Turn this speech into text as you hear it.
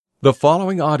The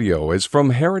following audio is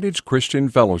from Heritage Christian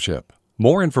Fellowship.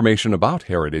 More information about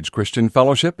Heritage Christian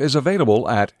Fellowship is available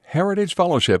at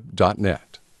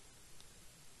heritagefellowship.net.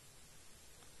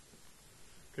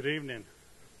 Good evening.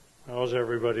 How's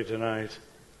everybody tonight?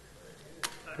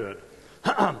 Good.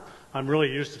 I'm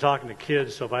really used to talking to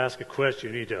kids, so if I ask a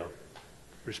question, you need to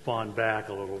respond back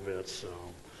a little bit. So,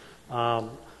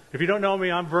 if you don't know me,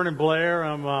 I'm Vernon Blair.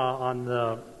 I'm on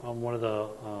the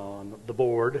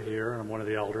board here. I'm one of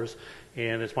the elders,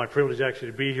 and it's my privilege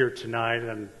actually to be here tonight.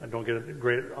 And I don't get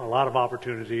a lot of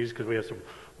opportunities because we have some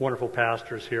wonderful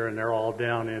pastors here, and they're all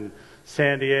down in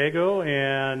San Diego.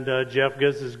 And Jeff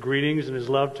gives his greetings and his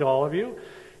love to all of you,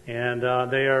 and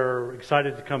they are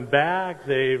excited to come back.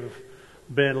 They've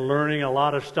been learning a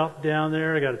lot of stuff down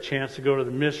there. I got a chance to go to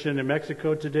the mission in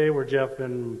Mexico today, where Jeff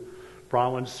and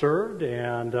Bronwyn served,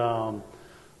 and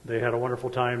they had a wonderful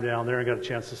time down there and got a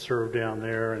chance to serve down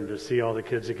there and to see all the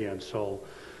kids again. So,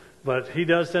 but he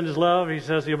does send his love. He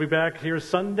says he'll be back here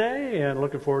Sunday, and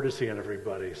looking forward to seeing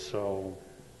everybody. So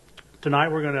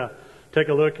tonight we're going to take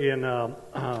a look in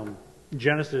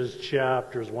Genesis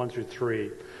chapters 1 through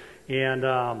 3, and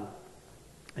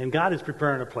God is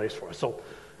preparing a place for us. So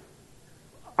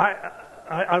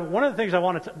one of the things I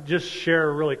want to just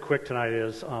share really quick tonight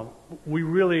is we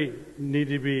really need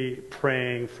to be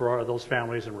praying for those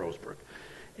families in Roseburg.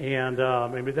 And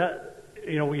maybe that,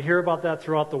 we hear about that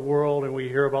throughout the world, and we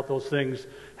hear about those things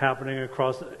happening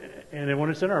across, and when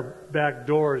it's in our back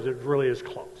doors, it really is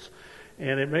close.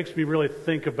 And it makes me really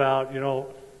think about,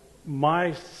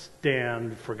 my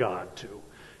stand for God too.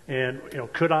 And,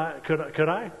 could I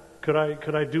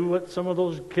do what some of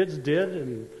those kids did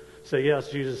and say, yes,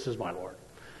 Jesus is my Lord,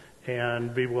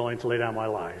 and be willing to lay down my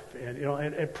life?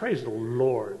 And praise the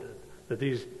Lord that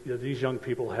these young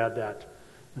people had that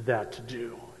to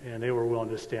do, and they were willing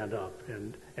to stand up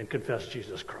and confess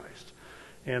Jesus Christ.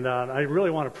 And I really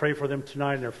want to pray for them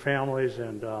tonight and their families,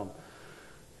 and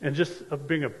just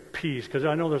being of peace, because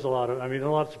I know there's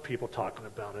lots of people talking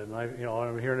about it, and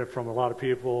I'm hearing it from a lot of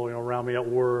people around me at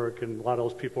work, and a lot of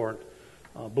those people aren't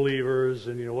believers,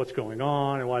 and what's going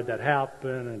on and why did that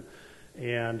happen,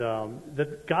 and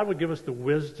that God would give us the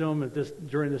wisdom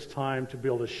during this time to be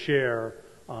able to share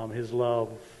His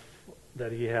love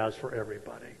that He has for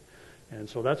everybody. And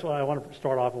so that's why I want to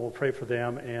start off, and we'll pray for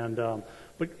them,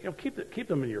 but keep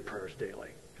them in your prayers daily,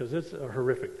 because it's a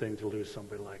horrific thing to lose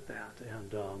somebody like that,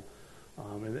 and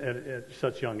at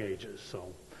such young ages.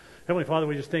 So, Heavenly Father,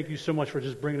 we just thank you so much for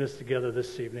just bringing us together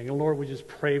this evening, and Lord, we just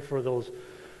pray for those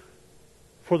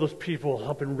people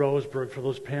up in Roseburg, for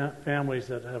those families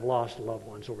that have lost loved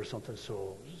ones over something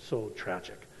so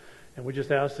tragic. And we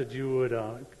just ask that you would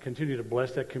continue to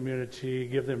bless that community,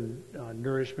 give them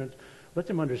nourishment, let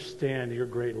them understand your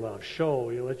great love.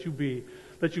 Let you be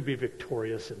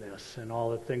victorious in this, and all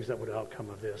the things that would outcome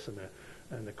of this, and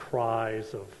the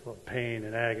cries of pain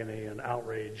and agony and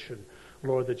outrage. And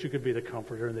Lord, that you could be the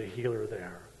comforter and the healer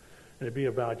there, and it'd be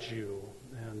about you.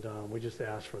 And we just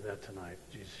ask for that tonight.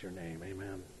 In Jesus, your name,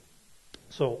 amen.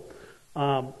 So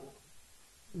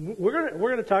we're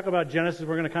going to talk about Genesis.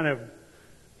 We're going to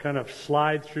kind of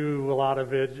slide through a lot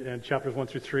of it in chapters 1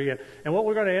 through 3. And what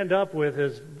we're going to end up with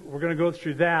is we're going to go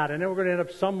through that, and then we're going to end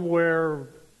up somewhere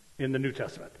in the New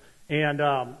Testament. And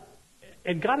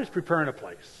God is preparing a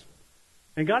place.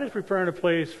 And God is preparing a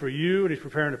place for you, and He's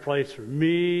preparing a place for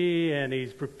me, and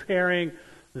He's preparing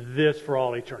this for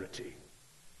all eternity.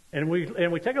 And we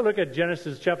take a look at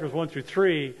Genesis chapters 1 through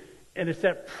 3, and it's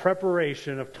that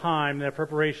preparation of time, that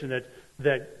preparation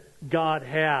that God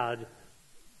had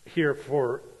here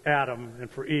for Adam and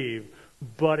for Eve,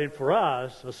 but for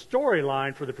us, a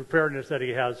storyline for the preparedness that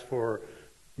He has for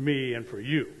me and for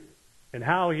you, and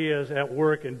how He is at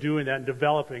work and doing that and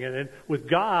developing it. And with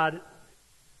God,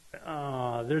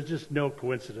 there's just no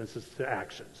coincidences to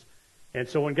actions. And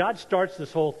so when God starts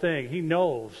this whole thing, He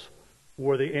knows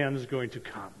where the end is going to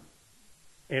come.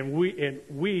 And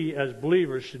we as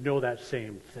believers should know that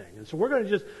same thing. And so we're going to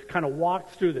just kind of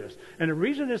walk through this. And the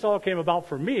reason this all came about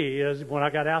for me is when I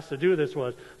got asked to do this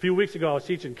was a few weeks ago. I was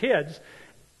teaching kids,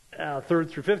 3rd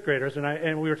through 5th graders,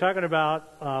 and we were talking about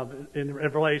in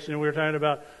Revelation, we were talking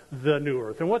about the new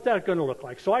earth and what that's going to look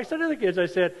like. So I said to the kids, I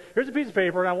said, here's a piece of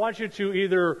paper, and I want you to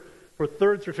either, for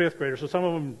 3rd through 5th graders, so some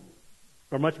of them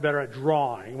are much better at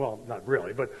drawing. Well, not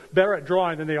really, but better at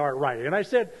drawing than they are at writing. And I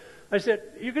said,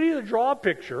 you can either draw a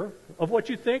picture of what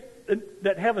you think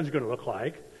that heaven's going to look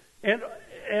like,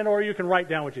 or you can write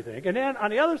down what you think. And then on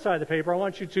the other side of the paper, I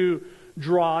want you to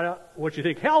draw what you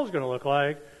think hell's going to look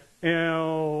like,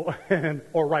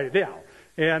 or write it down.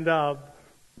 And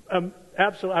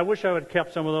absolutely, I wish I would have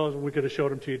kept some of those. We could have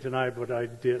showed them to you tonight, but I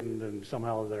didn't, and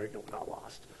somehow they got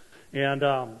lost. And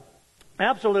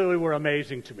absolutely were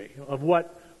amazing to me of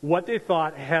what they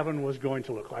thought heaven was going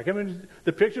to look like. I mean,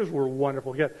 the pictures were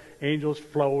wonderful. You got angels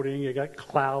floating, you got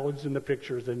clouds in the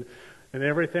pictures, and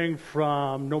everything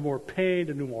from no more pain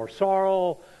to no more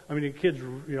sorrow. I mean, the kids,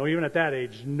 even at that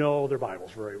age, know their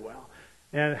Bibles very well.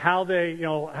 And how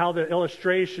how the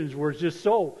illustrations were just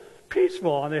so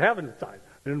peaceful on the heaven side.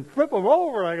 And flip them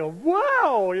over, and I go,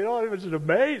 wow, it was just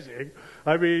amazing.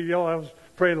 I mean, I was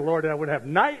praying to the Lord that I wouldn't have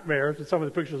nightmares with some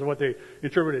of the pictures of what they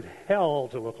interpreted hell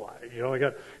to look like. You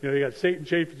got Satan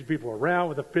chasing people around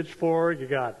with a pitchfork. You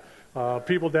got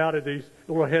people down at these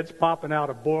little heads popping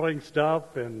out of boiling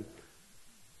stuff, and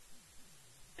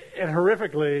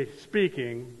horrifically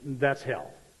speaking, that's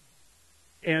hell.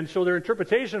 And so their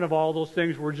interpretation of all those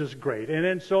things were just great. And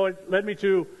then so it led me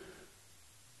to,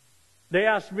 they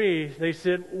asked me, they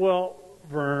said, well,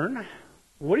 Vern,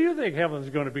 what do you think heaven's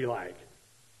going to be like?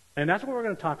 And that's what we're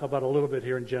going to talk about a little bit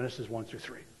here in Genesis 1 through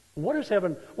 3. What does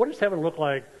heaven look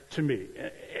like to me?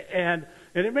 And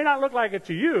it may not look like it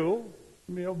to you,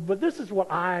 but this is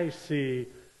what I see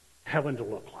heaven to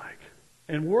look like.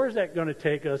 And where is that going to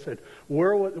take us, and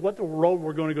what the road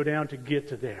we're going to go down to get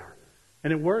to there?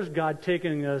 And then where's God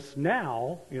taking us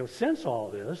now, since all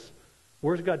this?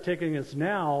 Where's God taking us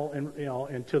now and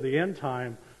until the end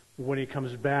time when he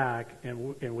comes back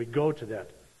and we go to that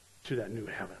new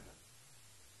heaven?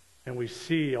 And we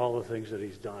see all the things that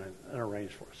he's done and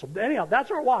arranged for us. So anyhow, that's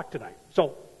our walk tonight.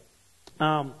 So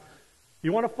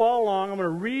you want to follow along. I'm going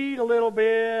to read a little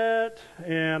bit,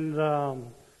 and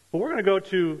but we're going to go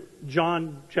to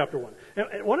John chapter 1.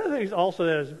 And one of the things also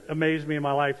that has amazed me in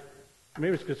my life,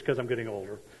 maybe it's just because I'm getting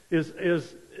older, is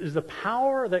the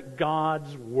power that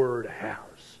God's Word has.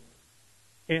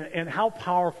 And how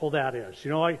powerful that is.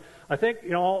 I think,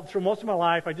 through most of my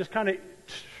life, I just kind of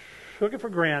took it for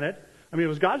granted. I mean, it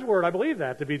was God's Word. I believe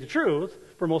that to be the truth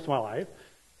for most of my life.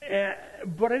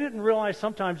 But I didn't realize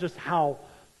sometimes just how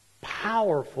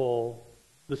powerful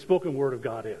the spoken Word of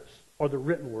God is, or the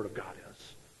written Word of God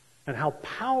is, and how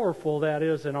powerful that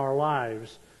is in our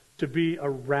lives to be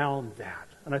around that.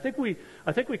 And I think we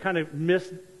kind of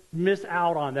miss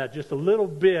out on that just a little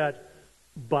bit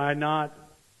by not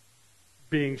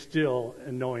being still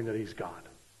and knowing that he's God,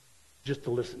 just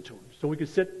to listen to him. So we can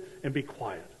sit and be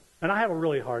quiet. And I have a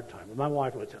really hard time, and my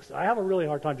wife will attest. I have a really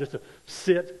hard time just to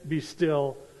sit, be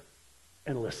still,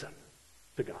 and listen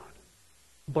to God.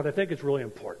 But I think it's really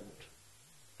important.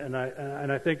 And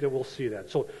I think that we'll see that.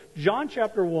 So John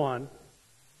chapter 1,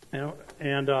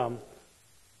 and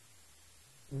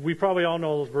we probably all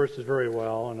know those verses very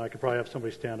well, and I could probably have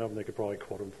somebody stand up and they could probably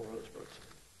quote them for us. But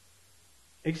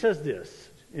he says this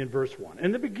in verse 1.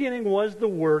 In the beginning was the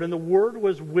Word, and the Word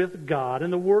was with God,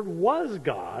 and the Word was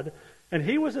God, and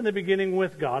he was in the beginning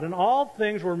with God, and all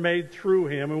things were made through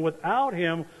him, and without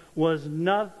him was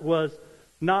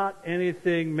not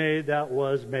anything made that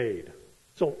was made.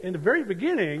 So in the very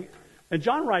beginning, and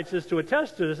John writes this to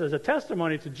attest to this as a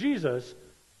testimony to Jesus,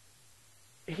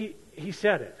 he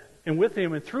said it. And with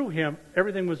him and through him,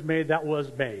 everything was made that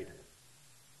was made.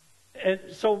 And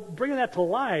so bringing that to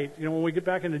light, when we get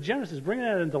back into Genesis, bringing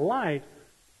that into light,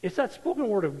 it's that spoken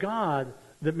word of God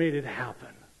that made it happen.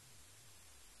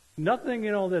 Nothing,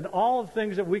 that all the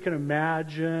things that we can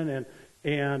imagine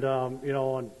and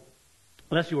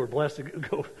unless you were blessed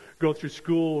to go through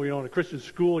school, in a Christian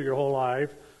school your whole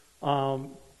life,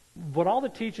 but all the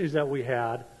teachings that we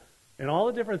had, and all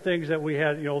the different things that we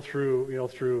had,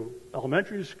 through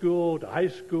elementary school to high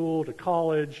school to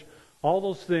college, all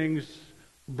those things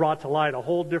brought to light a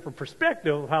whole different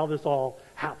perspective of how this all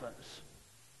happens.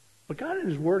 But God in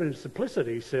his word in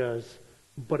simplicity says,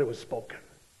 but it was spoken.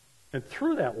 And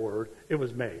through that word, it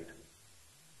was made.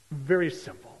 Very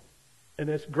simple. And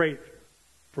it's great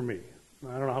for me.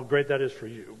 I don't know how great that is for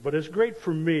you, but it's great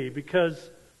for me because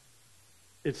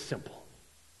it's simple.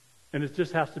 And it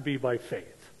just has to be by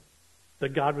faith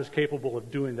that God was capable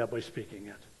of doing that by speaking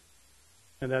it.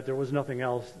 And that there was nothing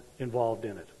else involved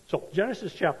in it. So,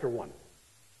 Genesis chapter 1.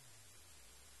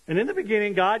 And in the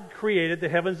beginning, God created the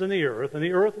heavens and the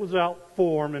earth was without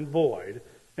form and void,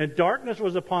 and darkness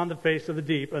was upon the face of the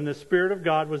deep, and the Spirit of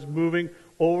God was moving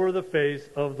over the face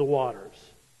of the waters.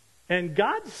 And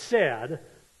God said,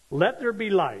 let there be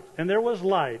light. And there was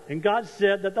light. And God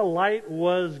said that the light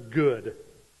was good.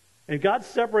 And God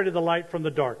separated the light from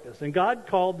the darkness. And God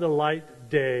called the light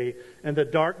day, and the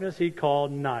darkness he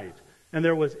called night. And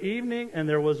there was evening, and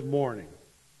there was morning.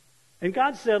 And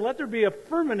God said, let there be a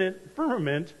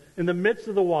firmament in the midst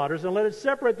of the waters, and let it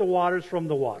separate the waters from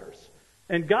the waters.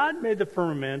 And God made the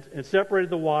firmament, and separated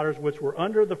the waters which were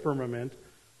under the firmament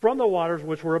from the waters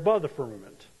which were above the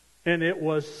firmament. And it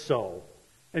was so.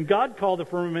 And God called the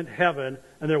firmament heaven,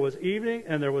 and there was evening,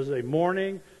 and there was a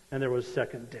morning, and there was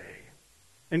second day.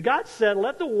 And God said,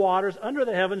 let the waters under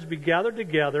the heavens be gathered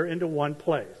together into one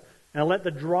place, and let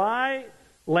the dry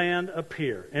land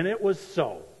appear. And it was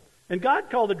so. And God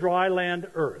called the dry land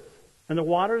earth, and the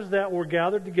waters that were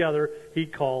gathered together he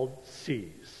called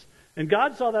seas. And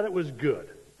God saw that it was good.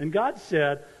 And God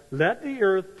said, let the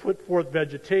earth put forth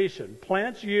vegetation,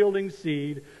 plants yielding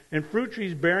seed, and fruit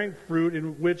trees bearing fruit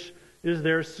in which is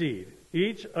their seed,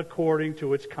 each according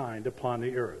to its kind upon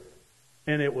the earth.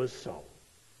 And it was so.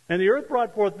 And the earth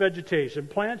brought forth vegetation,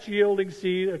 plants yielding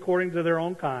seed according to their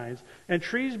own kinds, and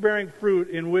trees bearing fruit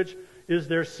in which is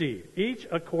their seed, each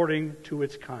according to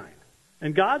its kind.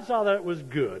 And God saw that it was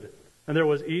good. And there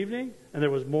was evening, and there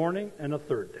was morning, and a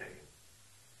third day.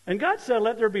 And God said,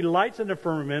 let there be lights in the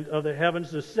firmament of the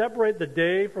heavens to separate the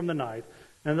day from the night,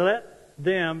 and let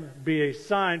them be a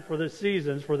sign for the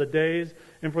seasons, for the days,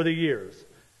 and for the years.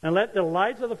 And let the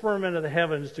lights of the firmament of the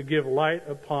heavens to give light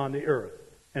upon the earth.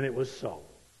 And it was so.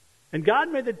 And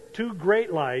God made the two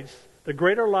great lights, the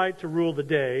greater light to rule the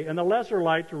day, and the lesser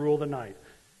light to rule the night.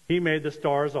 He made the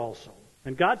stars also.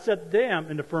 And God set them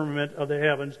in the firmament of the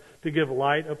heavens to give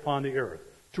light upon the earth,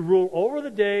 to rule over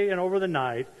the day and over the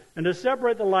night, and to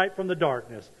separate the light from the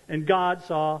darkness. And God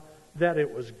saw that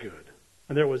it was good.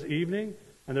 And there was evening,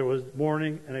 and there was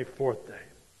morning, and a fourth day.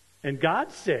 And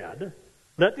God said,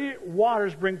 let the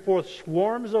waters bring forth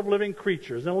swarms of living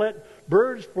creatures, and let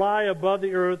birds fly above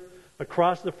the earth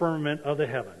across the firmament of the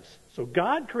heavens. So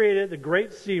God created the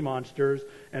great sea monsters,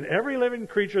 and every living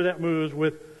creature that moves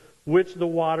with which the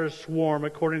waters swarm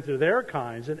according to their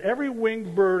kinds, and every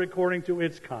winged bird according to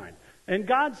its kind. And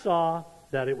God saw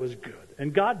that it was good.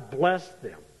 And God blessed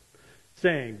them,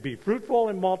 saying, be fruitful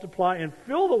and multiply, and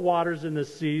fill the waters in the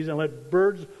seas, and let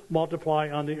birds multiply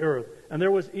on the earth. And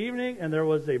there was evening, and there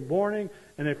was a morning,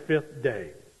 and a fifth day.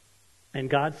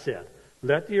 And God said,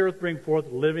 let the earth bring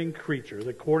forth living creatures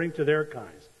according to their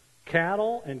kinds,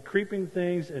 cattle and creeping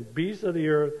things and beasts of the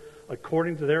earth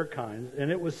according to their kinds. And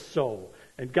it was so.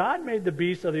 And God made the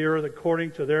beasts of the earth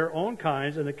according to their own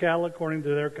kinds, and the cattle according to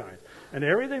their kinds, and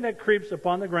everything that creeps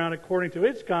upon the ground according to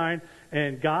its kind.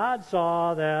 And God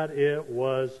saw that it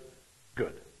was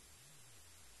good.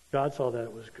 God saw that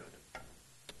it was good.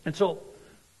 And so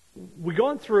we're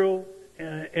going through,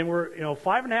 and we're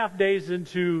 5.5 days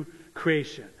into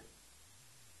creation,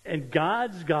 and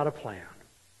God's got a plan,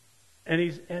 and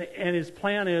his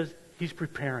plan is he's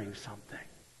preparing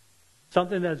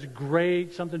something that's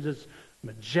great, something that's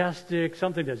majestic,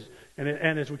 something that's,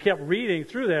 and as we kept reading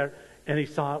through that, and he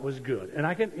saw it was good. And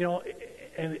I can,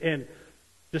 and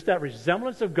just that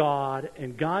resemblance of God,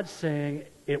 and God saying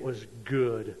it was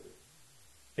good,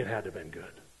 it had to have been good.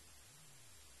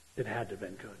 It had to have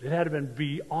been good. It had to have been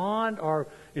beyond our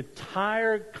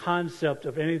entire concept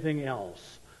of anything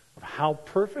else, of how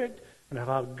perfect and of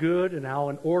how good and how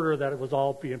in order that it was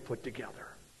all being put together.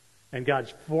 And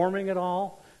God's forming it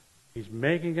all. He's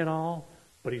making it all.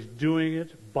 But he's doing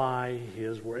it by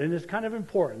his word. And it's kind of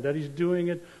important that he's doing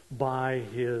it by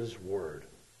his word.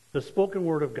 The spoken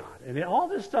word of God. And all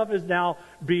this stuff is now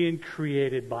being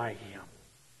created by him.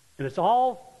 And it's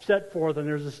all set forth, and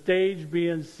there's a stage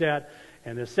being set.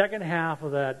 And the second half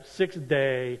of that sixth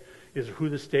day is who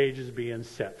the stage is being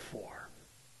set for.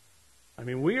 I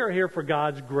mean, we are here for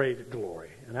God's great glory.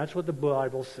 And that's what the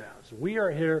Bible says. We are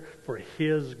here for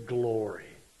his glory.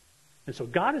 And so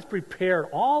God has prepared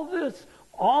all this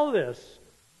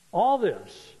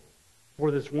for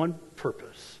this one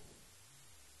purpose,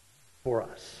 for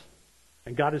us.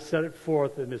 And God has set it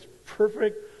forth in this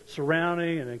perfect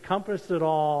surrounding and encompassed it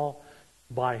all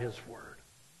by his word.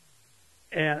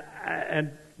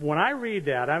 And when I read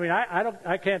that, I mean,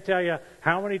 I can't tell you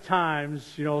how many times,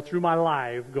 through my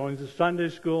life, going to Sunday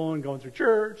school and going through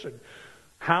church, and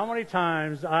how many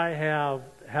times I have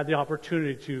had the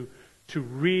opportunity to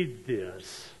read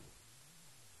this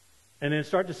and then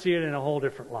start to see it in a whole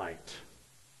different light.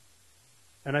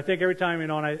 And I think every time,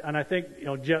 and I think,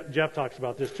 Jeff talks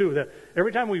about this too, that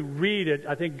every time we read it,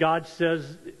 I think God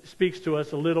speaks to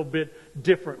us a little bit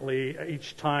differently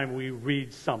each time we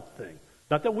read something.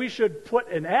 Not that we should put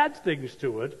and add things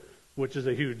to it, which is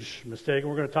a huge mistake, and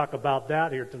we're going to talk about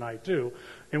that here tonight too.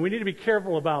 And we need to be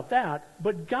careful about that.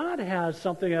 But God has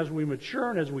something as we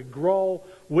mature and as we grow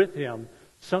with him,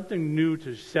 something new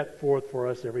to set forth for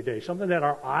us every day. Something that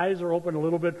our eyes are open a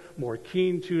little bit more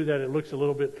keen to, that it looks a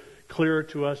little bit clearer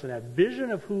to us. And that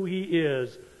vision of who he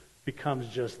is becomes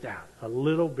just that, a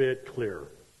little bit clearer.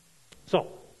 So,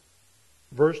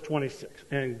 verse 26.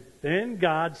 And then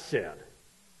God said,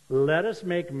 let us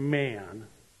make man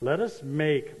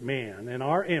in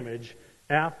our image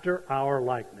after our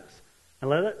likeness. And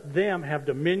let them have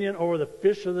dominion over the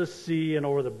fish of the sea, and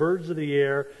over the birds of the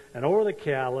air, and over the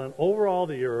cattle, and over all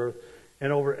the earth,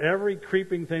 and over every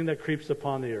creeping thing that creeps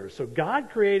upon the earth. So God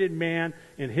created man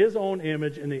in his own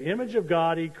image. In the image of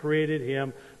God he created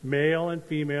him. Male and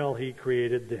female he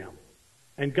created them.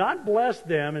 And God blessed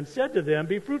them and said to them,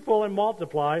 be fruitful and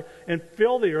multiply, and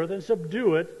fill the earth and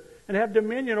subdue it, and have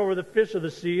dominion over the fish of the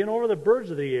sea, and over the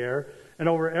birds of the air, and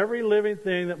over every living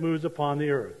thing that moves upon the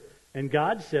earth. And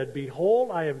God said,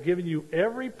 behold, I have given you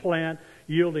every plant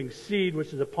yielding seed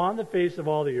which is upon the face of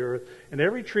all the earth, and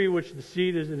every tree which the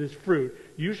seed is in its fruit.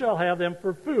 You shall have them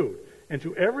for food. And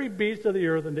to every beast of the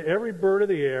earth, and to every bird of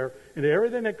the air, and to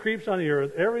everything that creeps on the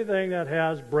earth, everything that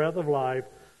has breath of life,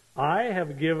 I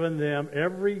have given them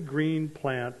every green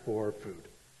plant for food.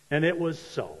 And it was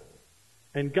so.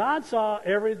 And God saw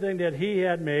everything that he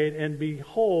had made, and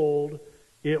behold,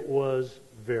 it was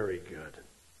very good.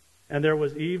 And there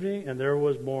was evening, and there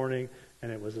was morning,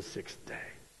 and it was the sixth day.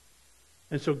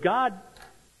 And so God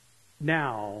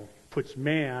now puts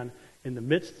man in the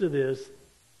midst of this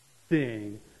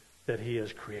thing that he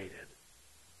has created.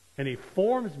 And he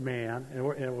forms man, and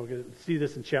we're going to see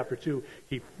this in chapter 2,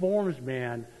 he forms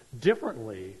man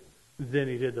differently than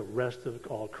he did the rest of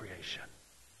all creation.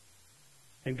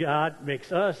 And God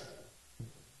makes us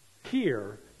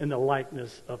here in the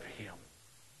likeness of him,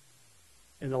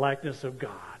 in the likeness of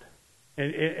God.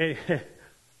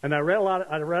 And I read a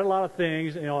lot of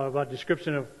things, about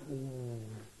description of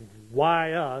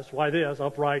why us, why this,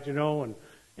 upright,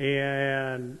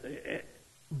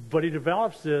 but he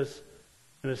develops this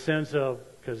in a sense of,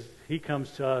 because he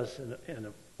comes to us in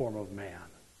the form of man.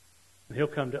 And he'll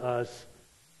come to us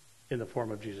in the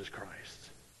form of Jesus Christ.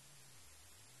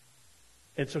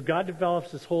 And so God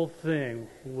develops this whole thing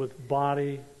with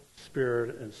body,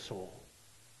 spirit, and soul.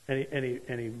 And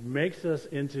he makes us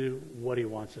into what he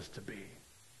wants us to be.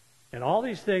 And all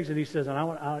these things, and he says,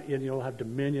 and you'll have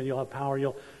dominion, you'll have power,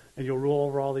 you'll rule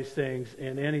over all these things.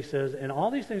 And then he says, and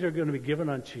all these things are going to be given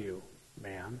unto you,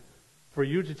 man, for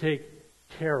you to take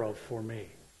care of for me.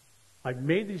 I've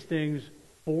made these things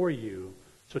for you,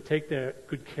 so take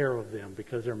good care of them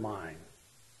because they're mine.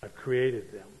 I've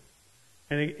created them.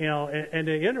 And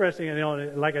the interesting,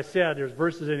 like I said, there's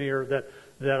verses in here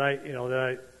that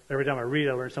I every time I read,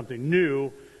 I learn something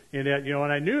new. In that,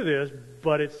 and I knew this,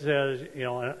 but it says,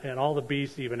 and all the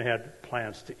beasts even had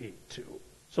plants to eat too.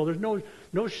 So there's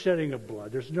no shedding of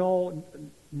blood. There's none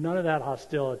of that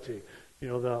hostility. The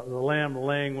lamb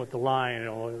laying with the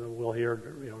lion. We'll hear,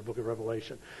 the book of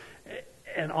Revelation,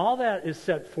 and all that is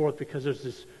set forth because there's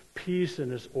this peace and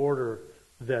this order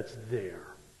that's there.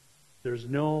 There's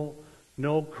no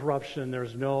corruption.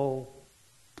 There's no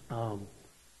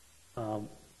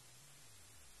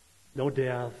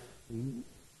death.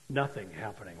 Nothing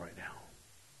happening right now.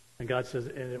 And God says,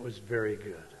 and it was very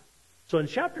good. So in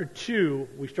chapter 2,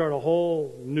 we start a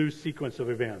whole new sequence of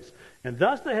events. And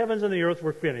thus the heavens and the earth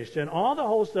were finished, and all the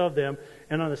host of them.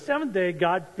 And on the seventh day,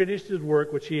 God finished his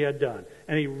work which he had done.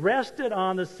 And he rested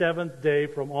on the seventh day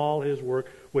from all his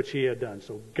work which he had done.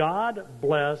 So God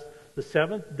blessed the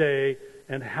seventh day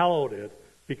and hallowed it,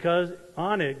 because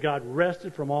on it God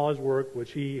rested from all his work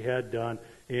which he had done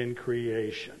in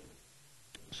creation.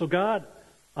 So God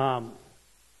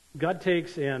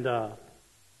takes and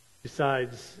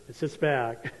decides, sits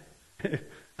back,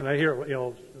 and I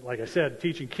hear, like I said,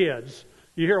 teaching kids,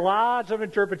 you hear lots of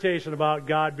interpretation about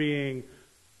God being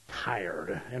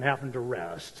tired and having to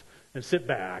rest and sit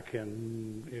back,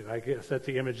 and I guess that's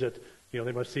the image that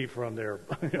they must see from their,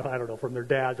 from their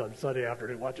dads on Sunday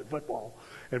afternoon watching football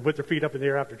and put their feet up in the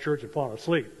air after church and fall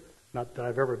asleep. Not that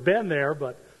I've ever been there,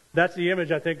 but that's the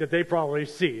image I think that they probably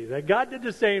see. That God did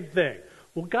the same thing.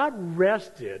 Well, God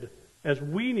rested as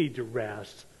we need to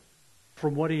rest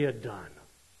from what he had done.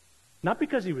 Not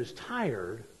because he was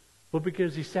tired, but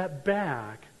because he sat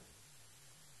back,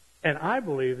 and I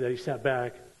believe that he sat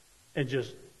back and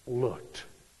just looked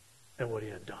at what he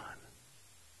had done.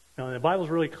 Now, the Bible's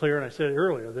really clear, and I said it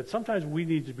earlier, that sometimes we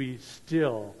need to be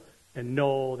still and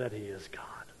know that he is God.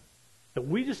 That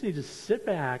we just need to sit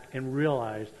back and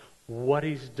realize what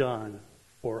he's done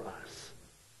for us.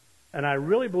 And I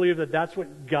really believe that that's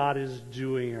what God is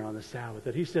doing here on the Sabbath.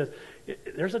 That he says,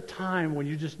 there's a time when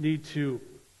you just need to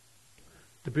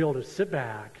be able to sit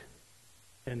back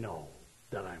and know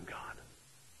that I'm God.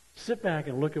 Sit back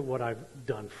and look at what I've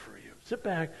done for you. Sit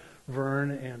back,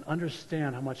 Vern, and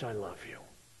understand how much I love you.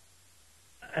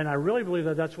 And I really believe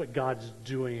that that's what God's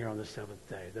doing here on the seventh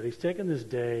day. That he's taken this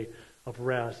day of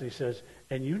rest, and he says,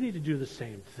 and you need to do the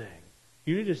same thing.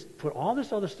 You need to put all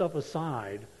this other stuff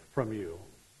aside from you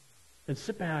and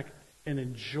sit back and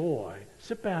enjoy.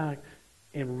 Sit back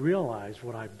and realize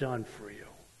what I've done for you.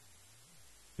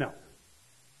 Now,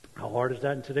 how hard is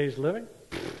that in today's living?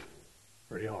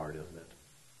 Pretty hard, isn't it?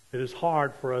 It is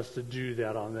hard for us to do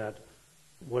that on that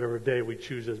whatever day we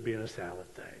choose as being a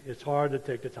Sabbath day. It's hard to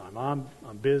take the time.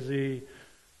 I'm busy.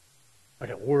 I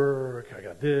got work. I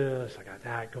got this. I got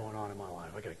that going on in my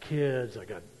life. I got kids.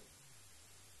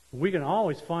 We can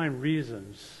always find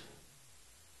reasons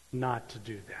not to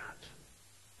do that.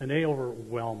 And they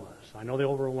overwhelm us. I know they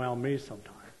overwhelm me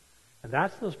sometimes. And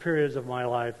that's those periods of my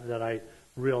life that I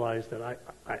realize that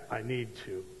I need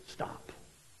to stop.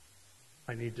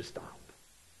 I need to stop.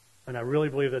 And I really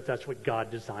believe that that's what God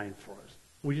designed for us.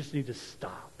 We just need to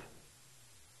stop.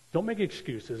 Don't make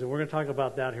excuses. And we're going to talk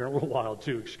about that here in a little while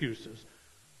too, excuses.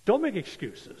 Don't make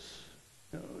excuses.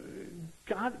 You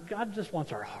know, God just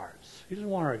wants our hearts. He doesn't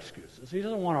want our excuses. He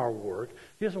doesn't want our work.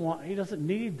 He doesn't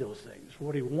need those things.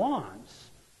 What he wants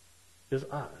is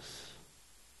us.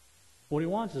 What he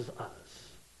wants is us.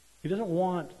 He doesn't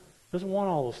want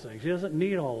all those things. He doesn't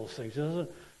need all those things.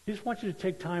 He just wants you to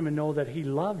take time and know that he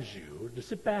loves you, to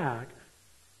sit back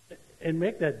and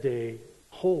make that day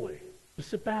holy. To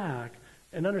sit back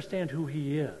and understand who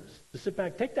he is. To sit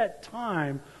back, take that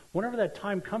time, whenever that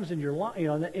time comes in your life, you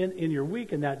know, in your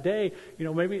week, in that day, you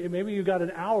know, maybe you got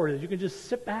an hour that you can just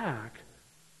sit back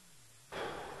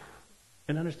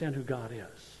and understand who God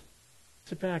is.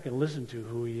 Sit back and listen to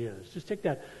who he is. Just take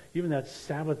that, even that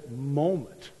Sabbath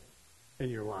moment in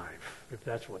your life, if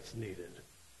that's what's needed.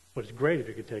 But it's great if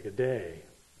you could take a day,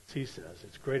 as he says.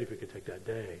 It's great if you could take that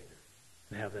day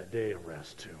and have that day of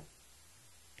rest too.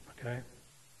 Okay?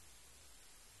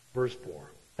 Verse 4.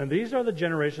 And these are the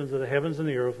generations of the heavens and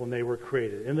the earth when they were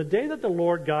created. In the day that the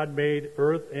Lord God made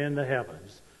earth and the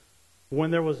heavens,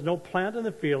 when there was no plant in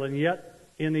the field, and yet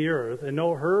in the earth, and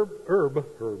no herb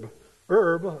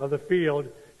of the field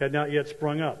had not yet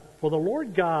sprung up. For the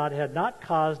Lord God had not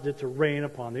caused it to rain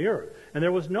upon the earth, and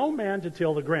there was no man to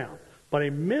till the ground. But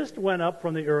a mist went up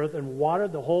from the earth and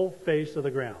watered the whole face of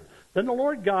the ground. Then the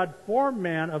Lord God formed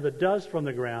man of the dust from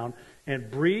the ground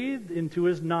and breathed into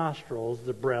his nostrils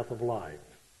the breath of life.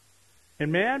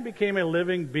 And man became a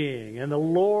living being, and the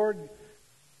Lord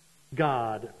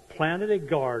God planted a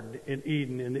garden in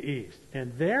Eden in the east,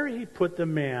 and there he put the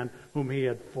man whom he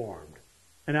had formed.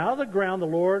 And out of the ground the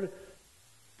Lord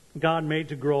God made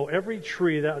to grow every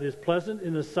tree that is pleasant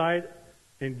in the sight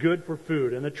and good for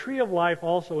food, and the tree of life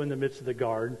also in the midst of the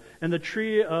garden, and the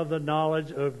tree of the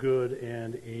knowledge of good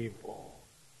and evil.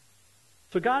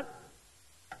 So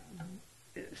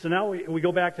now we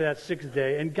go back to that sixth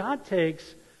day, and God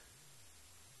takes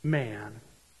man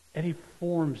and he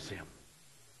forms him.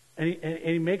 And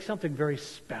he makes something very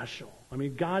special. I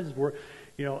mean, God's word,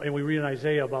 you know, and we read in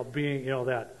Isaiah about being, you know,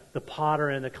 that the potter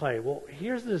and the clay. Well,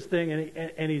 here's this thing,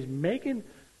 and he's making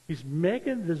this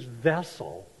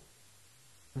vessel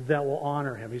that will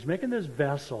honor him. He's making this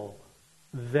vessel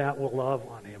that will love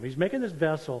on him. He's making this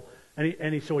vessel,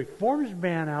 so he forms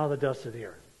man out of the dust of the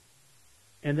earth.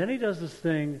 And then he does this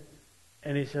thing,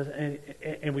 and he says,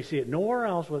 and we see it nowhere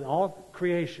else with all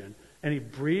creation, and he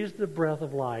breathes the breath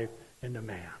of life into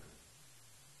man.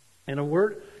 And the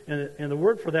word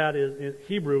for that is, in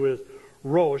Hebrew, is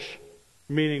rosh,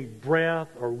 meaning breath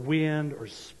or wind or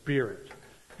spirit.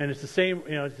 And it's the same,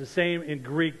 you know, it's the same in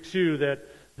Greek too, that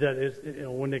is, you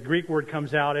know, when the Greek word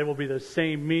comes out, it will be the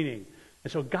same meaning.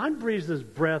 And so God breathes this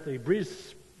breath, he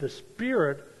breathes the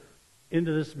spirit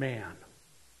into this man.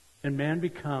 And man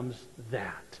becomes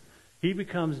that. He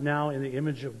becomes now in the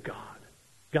image of God.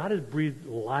 God has breathed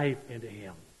life into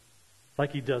him,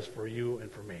 like he does for you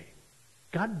and for me.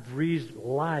 God breathed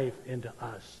life into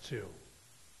us too.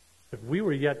 If we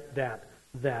were yet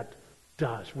that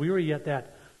dust, we were yet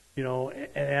that, you know,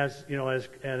 as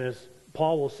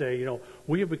Paul will say, you know,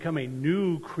 we have become a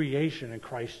new creation in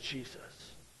Christ Jesus.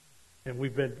 And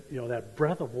we've been, you know, that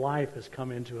breath of life has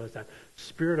come into us. That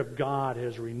Spirit of God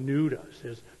has renewed us,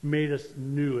 has made us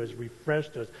new, has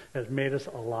refreshed us, has made us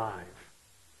alive.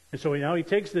 And so now he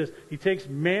takes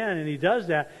man and he does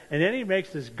that, and then he makes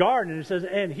this garden, and it says,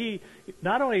 and he,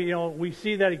 not only, you know, we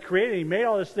see that he created, he made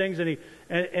all these things,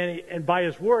 and by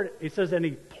his word, it says, and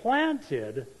he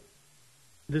planted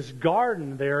this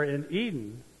garden there in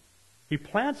Eden. He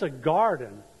plants a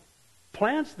garden,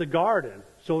 plants the garden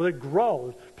so it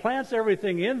grows, plants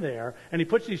everything in there, and he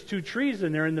puts these two trees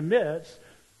in there in the midst,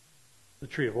 the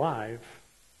tree of life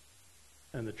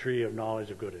and the tree of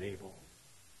knowledge of good and evil.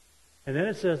 And then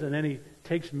it says, and then he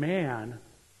takes man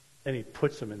and he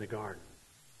puts him in the garden.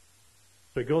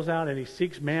 So he goes out and he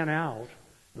seeks man out,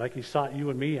 like he sought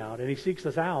you and me out, and he seeks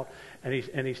us out, and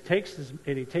he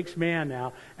takes man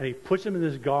now and he puts him in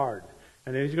this garden.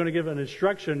 And then he's going to give an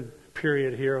instruction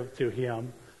period here to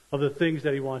him of the things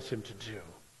that he wants him to do.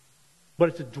 but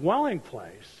it's a dwelling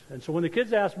place. And so when the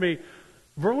kids ask me,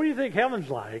 Vern, what do you think heaven's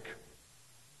like?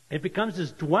 It becomes this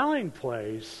dwelling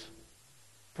place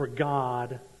for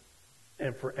God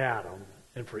and for Adam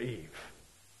and for Eve.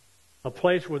 A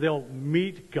place where they'll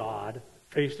meet God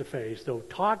face to face. They'll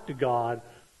talk to God.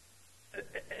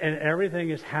 And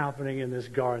everything is happening in this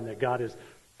garden that God has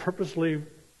purposely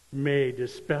made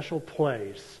this special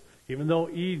place. Even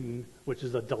though Eden, which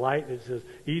is a delight, it says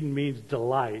Eden means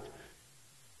delight.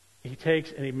 He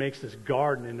takes and he makes this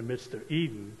garden in the midst of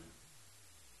Eden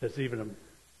that's even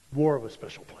more of a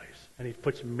special place. And he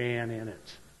puts man in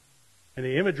it. And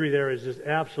the imagery there is just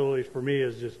absolutely, for me,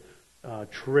 is just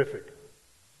terrific.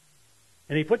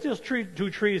 And he puts those two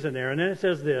trees in there, and then it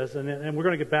says this, and we're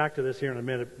going to get back to this here in a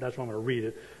minute. That's why I'm going to read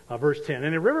it. Verse 10.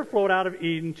 And a river flowed out of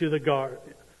Eden to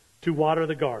water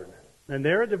the garden. And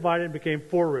there it divided and became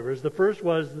 4 rivers. The first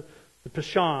was the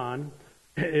Pishon.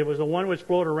 It was the one which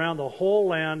flowed around the whole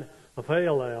land of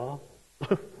Haleah,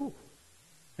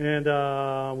 and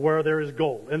where there is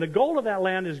gold. And the gold of that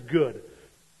land is good.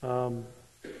 The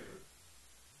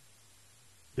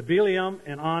bdellium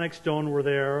and onyx stone were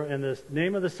there, and the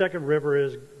name of the second river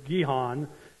is Gihon,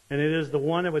 and it is the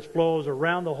one which flows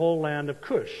around the whole land of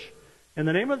Cush. And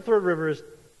the name of the third river is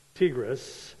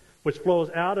Tigris, which flows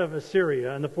out of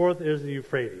Assyria, and the fourth is the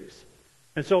Euphrates.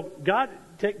 And so God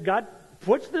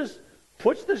puts this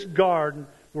garden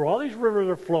where all these rivers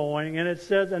are flowing, and it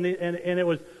says, and it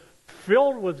was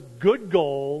filled with good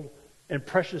gold and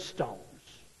precious stones.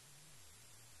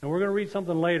 And we're going to read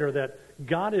something later that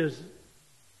God is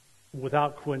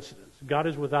without coincidence. God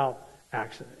is without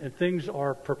accident. And things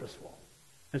are purposeful.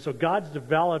 And so God's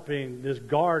developing this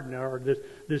garden or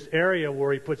this area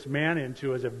where he puts man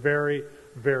into as a very,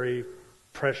 very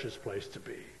precious place to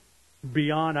be.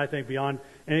 Beyond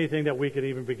anything that we could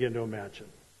even begin to imagine.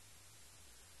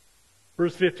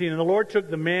 Verse 15, and the Lord took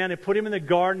the man and put him in the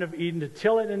garden of Eden to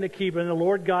till it and to keep it. And the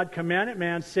Lord God commanded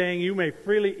man, saying, you may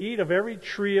freely eat of every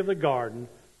tree of the garden,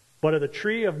 but of the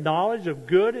tree of knowledge of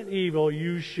good and evil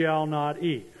you shall not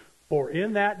eat. For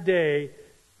in that day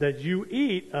that you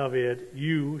eat of it,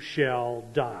 you shall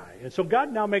die. And so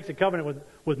God now makes a covenant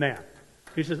with man.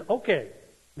 He says, okay,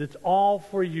 it's all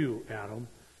for you, Adam.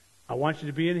 I want you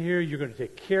to be in here. You're going to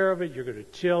take care of it. You're going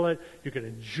to till it. You're going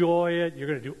to enjoy it. You're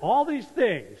going to do all these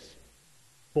things.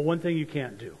 But one thing you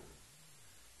can't do.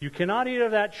 You cannot eat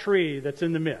of that tree that's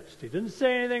in the midst. He didn't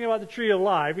say anything about the tree of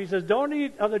life. He says, don't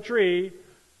eat of the tree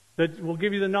that will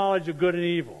give you the knowledge of good and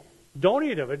evil. Don't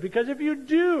eat of it, because if you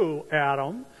do,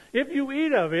 Adam, if you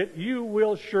eat of it, you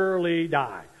will surely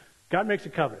die. God makes a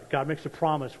covenant. God makes a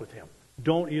promise with him.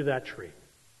 Don't eat of that tree.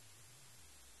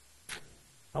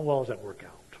 How well does that work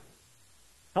out?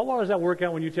 How well does that work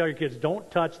out when you tell your kids, don't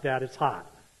touch that, it's hot.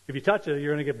 If you touch it,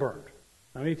 you're going to get burned.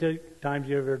 How many times have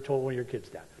you ever told one of your kids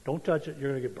that? Don't touch it,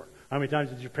 you're going to get burned. How many times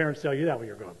did your parents tell you that when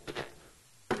you're going,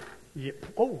 yeah,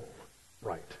 oh,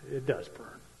 right, it does burn.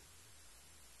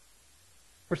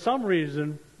 For some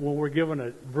reason, when we're given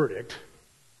a verdict,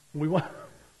 we want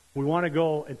to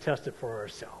go and test it for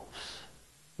ourselves.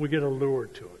 We get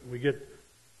allured to it.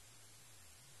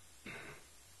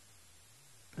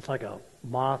 It's like a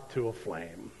moth to a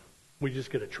flame. We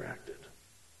just get attracted.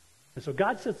 And so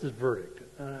God sets his verdict.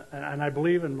 And I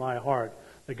believe in my heart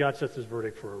that God sets his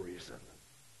verdict for a reason.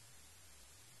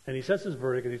 And he sets his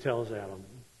verdict and he tells Adam,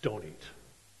 don't eat.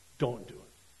 Don't do it.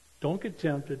 Don't get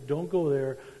tempted. Don't go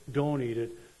there. Don't eat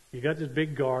it. You got this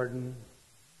big garden.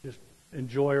 Just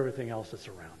enjoy everything else that's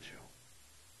around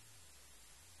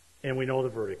you. And we know the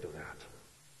verdict of that.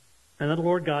 And then the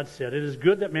Lord God said, it is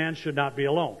good that man should not be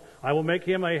alone. I will make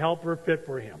him a helper fit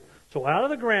for him. So out of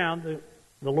the ground,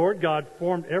 the Lord God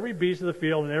formed every beast of the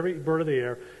field and every bird of the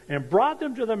air and brought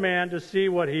them to the man to see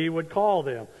what he would call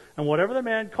them. And whatever the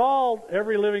man called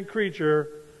every living creature,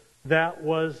 that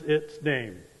was its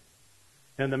name.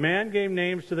 And the man gave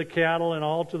names to the cattle and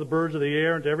all to the birds of the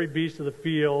air and to every beast of the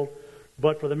field.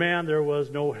 But for the man there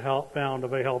was no help found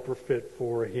of a helper fit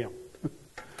for him.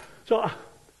 So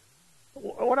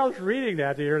when I was reading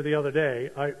that here the other day,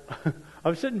 I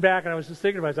was sitting back and I was just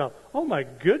thinking to myself, oh my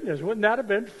goodness, wouldn't that have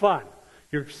been fun?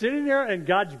 You're sitting there and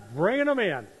God's bringing them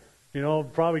in. You know,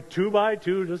 probably 2 by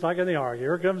 2, just like in the ark.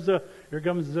 Here comes the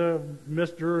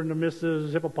Mr. and the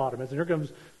Mrs. Hippopotamus. And here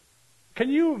comes... Can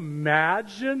you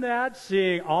imagine that?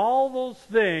 Seeing all those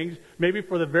things, maybe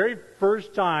for the very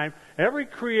first time, every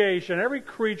creation, every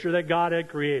creature that God had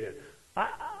created.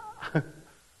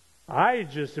 I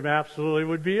just absolutely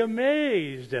would be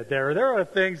amazed at there. There are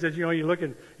things that, you know, you look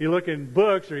in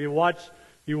books or you watch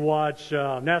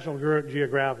National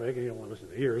Geographic, you don't want to listen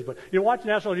to ears, but you watch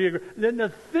National Geographic, then the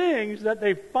things that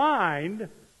they find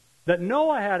that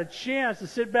Noah had a chance to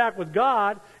sit back with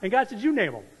God, and God said, you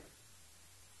name them.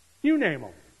 You name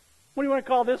them. What do you want to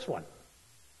call this one?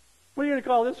 What are you going to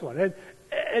call this one?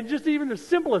 And just even the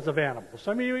simplest of animals.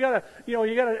 I mean, you got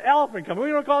an elephant coming. What are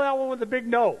you going to call that one with the big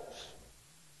nose?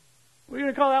 What are you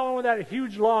going to call that one with that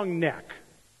huge long neck?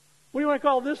 What do you want to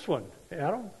call this one,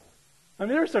 Adam? I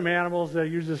mean, there's some animals that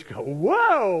you just go,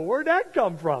 whoa, where'd that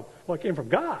come from? Well, it came from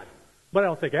God. But I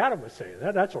don't think Adam would say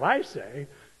that. That's what I say.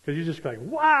 Because you just go like,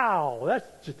 wow,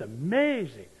 that's just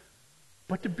amazing.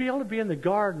 But to be able to be in the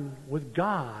garden with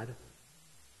God,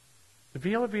 and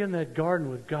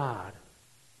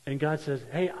God says,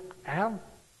 hey, Adam,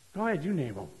 go ahead, you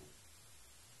name them.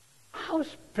 How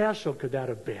special could that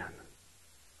have been?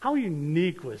 How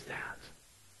unique was that?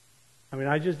 I mean,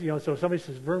 so somebody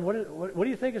says, Vern, what do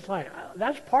you think it's like?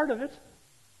 That's part of it.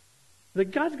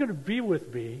 That God's going to be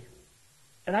with me,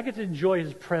 and I get to enjoy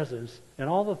His presence and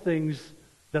all the things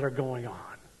that are going on.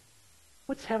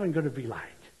 What's heaven going to be like?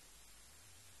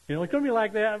 It's going to be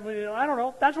like that. I don't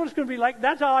know. That's what it's going to be like.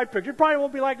 That's how I picture it. Probably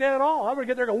won't be like that at all. I'm going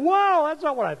to get there and go, whoa, that's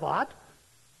not what I thought.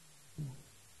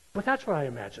 But that's what I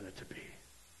imagine it to be.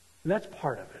 And that's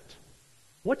part of it.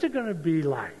 What's it going to be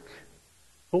like?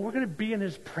 Well, we're going to be in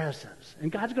His presence.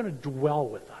 And God's going to dwell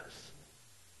with us.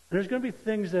 And there's going to be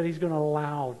things that He's going to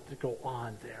allow to go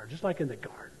on there, just like in the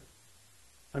garden.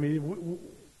 I mean,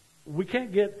 we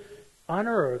can't get on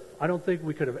earth, I don't think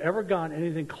we could have ever gotten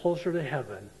anything closer to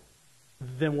heaven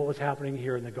than what was happening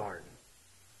here in the garden.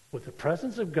 With the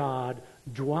presence of God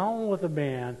dwelling with a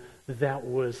man that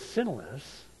was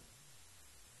sinless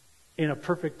in a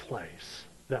perfect place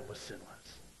that was sinless.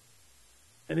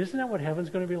 And isn't that what heaven's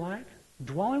going to be like?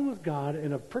 Dwelling with God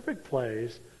in a perfect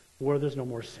place where there's no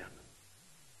more sin.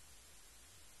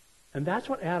 And that's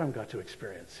what Adam got to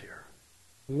experience here.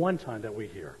 One time that we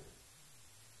hear.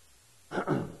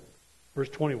 Verse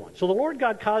 21. So the Lord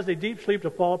God caused a deep sleep to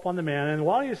fall upon the man, and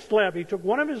while he slept, He took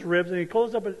one of his ribs, and He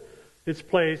closed up its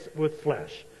place with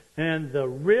flesh. And the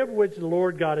rib which the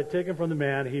Lord God had taken from the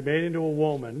man, He made into a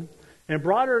woman, and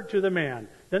brought her to the man.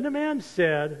 Then the man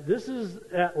said, this is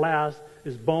at last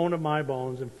is bone of my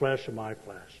bones and flesh of my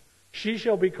flesh. She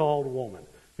shall be called woman,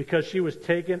 because she was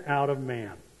taken out of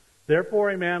man. Therefore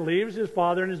a man leaves his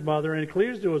father and his mother, and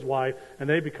cleaves to his wife, and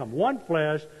they become one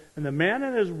flesh. And the man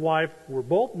and his wife were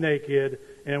both naked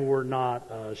and were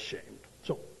not ashamed.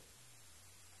 So,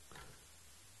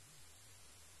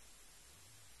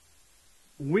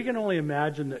 we can only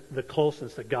imagine the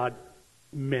closeness that God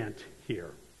meant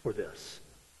here for this.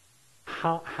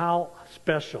 How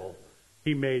special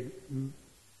He made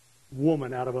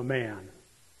woman out of a man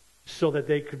so that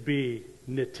they could be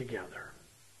knit together.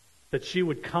 That she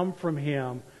would come from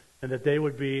Him and that they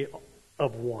would be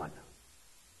of one.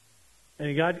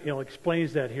 And God,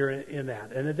 explains that here in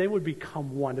that. And that they would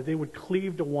become one, that they would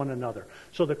cleave to one another.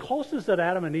 So the closeness that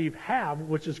Adam and Eve have,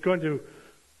 which is going to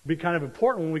be kind of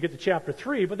important when we get to chapter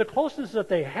 3, but the closeness that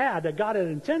they had, that God had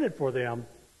intended for them,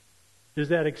 is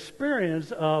that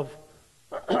experience of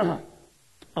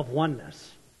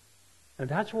oneness. And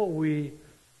that's what we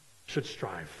should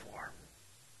strive for.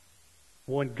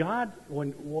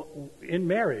 In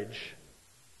marriage,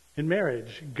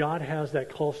 God has that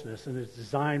closeness, and it's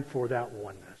designed for that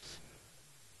oneness,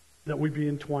 that we be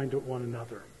entwined with one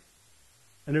another.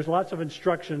 And there's lots of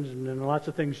instructions, and then lots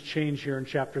of things change here in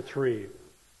chapter 3.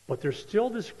 But there's still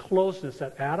this closeness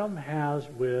that Adam has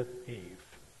with Eve.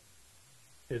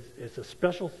 It's a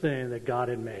special thing that God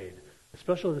had made, a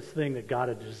special thing that God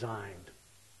had designed.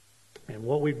 And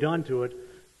what we've done to it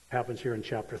happens here in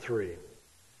chapter 3.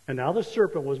 And now the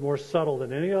serpent was more subtle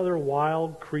than any other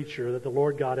wild creature that the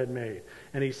Lord God had made.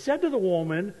 And he said to the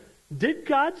woman, did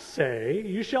God say,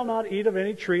 you shall not eat of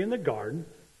any tree in the garden?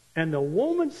 And the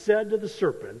woman said to the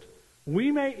serpent, we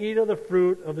may eat of the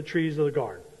fruit of the trees of the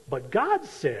garden. But God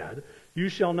said, you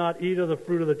shall not eat of the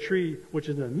fruit of the tree which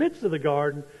is in the midst of the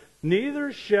garden,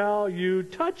 neither shall you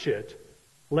touch it,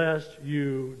 lest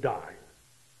you die.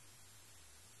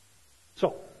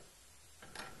 So,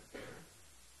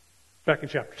 back in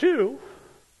chapter 2,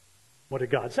 what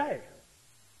did God say?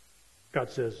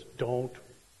 God says, don't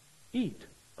eat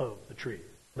of the tree,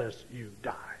 lest you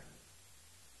die.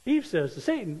 Eve says to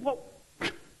Satan, well,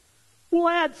 we'll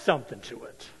add something to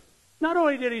it. Not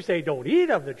only did he say, don't eat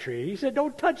of the tree, he said,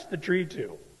 don't touch the tree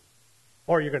too,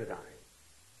 or you're going to die.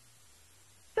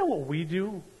 You know what we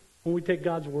do when we take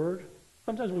God's word?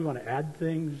 Sometimes we want to add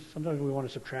things. Sometimes we want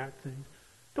to subtract things.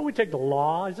 Don't we take the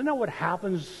law? Isn't that what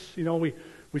happens?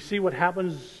 We see what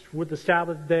happens with the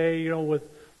Sabbath day, with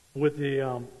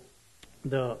the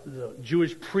the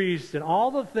Jewish priests and all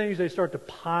the things they start to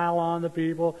pile on the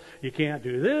people. You can't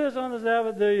do this on the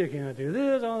Sabbath day. You can't do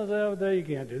this on the Sabbath day. You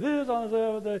can't do this on the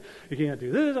Sabbath day. You can't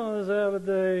do this on the Sabbath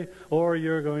day, or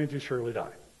you're going to surely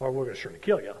die, or we're going to surely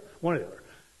kill you. One or the other.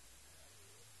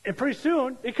 And pretty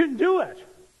soon, they couldn't do it.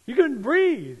 You couldn't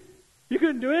breathe. You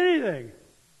couldn't do anything.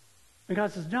 And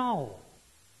God says, no.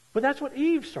 But that's what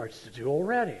Eve starts to do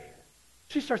already.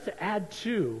 She starts to add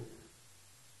to.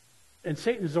 And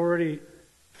Satan's already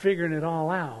figuring it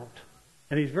all out.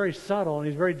 And he's very subtle and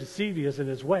he's very deceivious in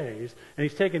his ways. And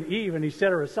he's taken Eve and he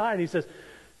set her aside and he says,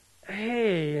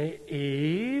 hey,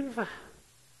 Eve,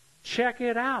 check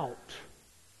it out.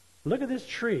 Look at this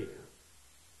tree.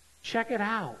 Check it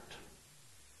out.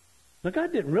 Now,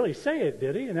 God didn't really say it,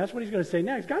 did he? And that's what he's going to say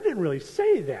next. God didn't really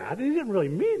say that, and he didn't really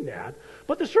mean that.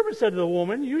 But the serpent said to the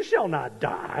woman, you shall not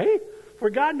die,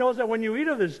 for God knows that when you eat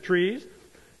of this trees,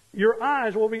 your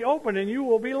eyes will be open, and you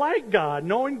will be like God,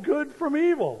 knowing good from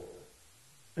evil.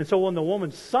 And so when the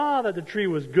woman saw that the tree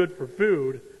was good for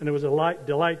food, and it was a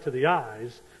delight to the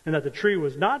eyes, and that the tree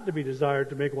was not to be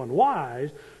desired to make one wise,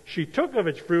 she took of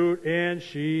its fruit, and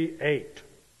she ate.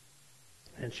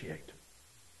 And she ate.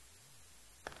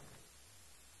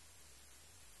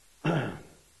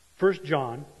 1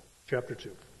 John chapter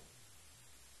 2.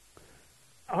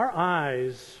 Our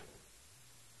eyes,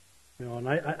 and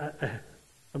I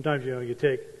sometimes, you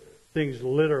take things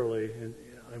literally,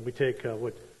 and we take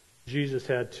what Jesus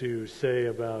had to say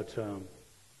about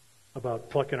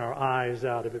plucking our eyes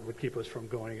out if it would keep us from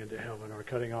going into heaven, or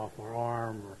cutting off our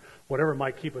arm, or whatever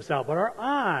might keep us out. But our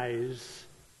eyes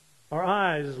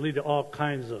lead to all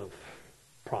kinds of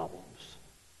problems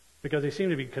because they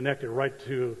seem to be connected right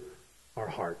to our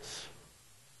hearts.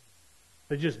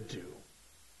 They just do.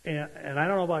 And I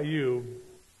don't know about you,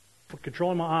 but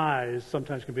controlling my eyes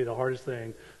sometimes can be the hardest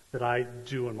thing that I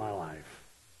do in my life.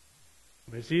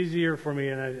 I mean, it's easier for me,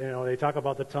 and they talk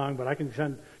about the tongue, but I can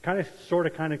kind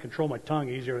of control my tongue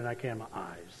easier than I can my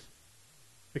eyes.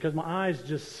 Because my eyes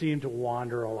just seem to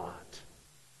wander a lot.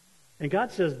 And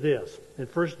God says this in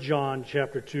 1 John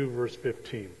chapter 2, verse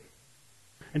 15.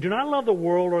 And do not love the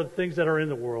world or the things that are in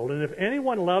the world. And if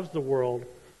anyone loves the world,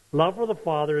 love for the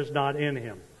Father is not in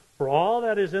him. For all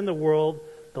that is in the world,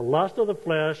 the lust of the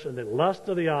flesh and the lust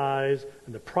of the eyes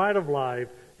and the pride of life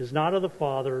is not of the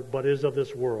Father, but is of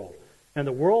this world. And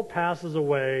the world passes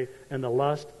away and the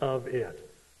lust of it.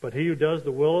 But he who does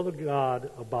the will of the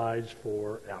God abides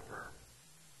forever.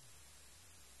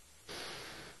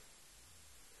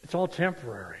 It's all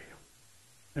temporary.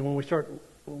 And when we start,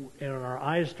 and our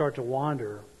eyes start to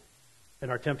wander,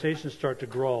 and our temptations start to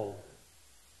grow,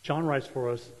 John writes for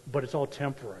us, but it's all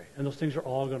temporary. And those things are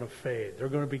all going to fade. They're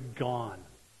going to be gone.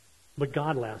 But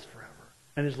God lasts forever.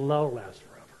 And his love lasts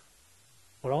forever.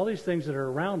 But all these things that are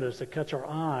around us that catch our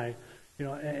eye,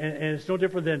 and it's no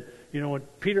different than, when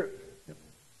Peter,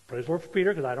 praise the Lord for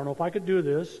Peter, because I don't know if I could do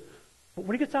this, but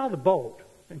when he gets out of the boat,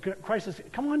 and Christ says,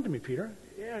 come on to me, Peter.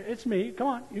 Yeah, it's me. Come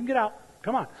on. You can get out.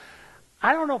 Come on.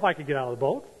 I don't know if I could get out of the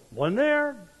boat. One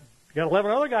there. You got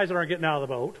 11 other guys that aren't getting out of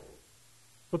the boat.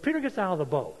 But Peter gets out of the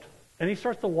boat, and he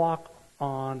starts to walk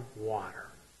on water.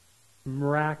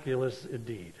 Miraculous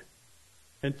indeed.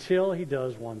 Until he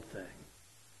does one thing,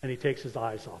 and he takes his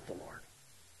eyes off the Lord.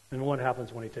 And what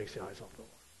happens when he takes the eyes off the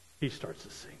Lord? He starts to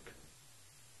sink.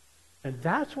 And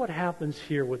that's what happens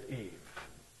here with Eve.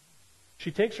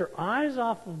 She takes her eyes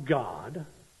off of God.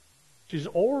 She's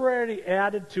already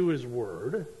added to his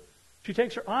word. She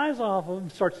takes her eyes off of him,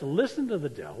 starts to listen to the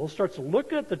devil, starts to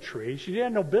look at the tree. She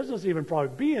had no business even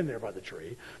probably being there by the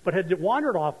tree, but had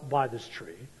wandered off by this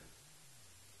tree.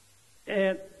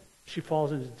 And she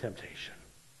falls into temptation.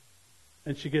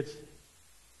 And she gets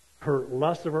her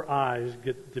lust of her eyes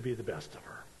get to be the best of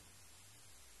her.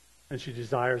 And she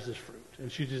desires this fruit.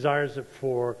 And she desires it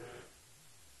for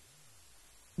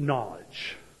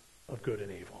knowledge of good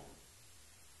and evil.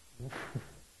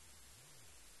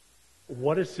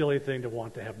 What a silly thing to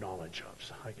want to have knowledge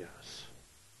of, I guess.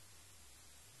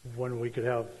 When we could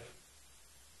have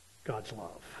God's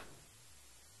love.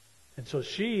 And so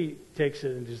she takes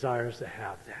it and desires to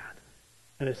have that.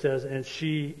 And it says, and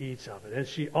she eats of it. And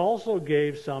she also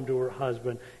gave some to her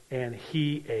husband, and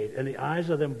he ate. And the eyes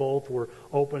of them both were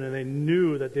open, and they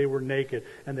knew that they were naked.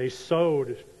 And they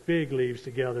sewed fig leaves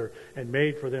together and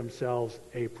made for themselves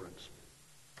aprons.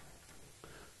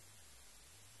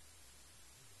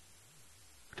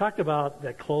 We talked about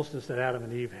that closeness that Adam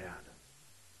and Eve had.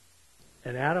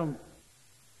 And Adam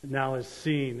now has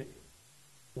seen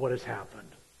what has happened.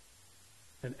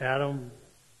 And Adam,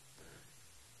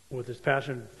 with his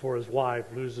passion for his wife,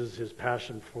 loses his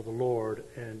passion for the Lord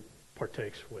and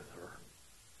partakes with her.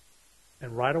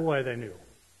 And right away they knew.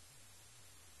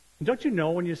 And don't you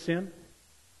know when you sin?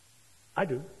 I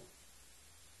do.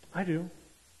 I do.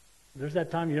 There's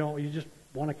that time, you just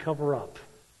want to cover up.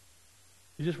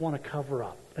 You just want to cover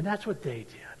up. And that's what they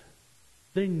did.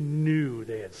 They knew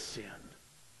they had sinned.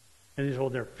 And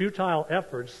in their futile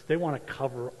efforts, they want to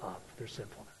cover up their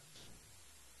sinfulness.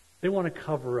 They want to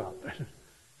cover up.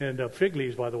 And fig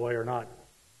leaves, by the way, are not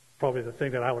probably the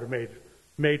thing that I would have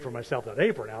made for myself that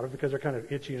apron out of, because they're kind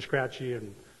of itchy and scratchy.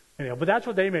 But that's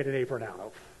what they made an apron out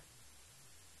of.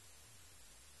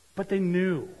 But they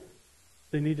knew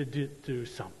they needed to do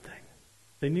something.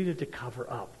 They needed to cover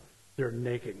up their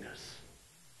nakedness.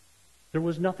 There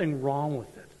was nothing wrong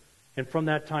with it. And from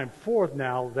that time forth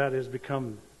now, that has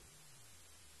become,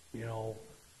 a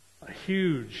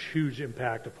huge, huge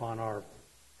impact upon our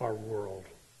world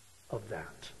of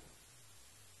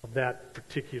that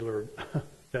particular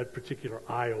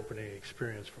eye-opening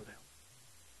experience for them.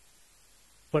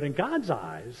 But in God's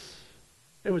eyes,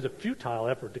 it was a futile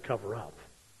effort to cover up.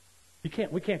 We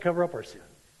can't cover up our sin.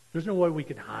 There's no way we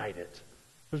can hide it.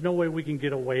 There's no way we can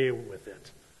get away with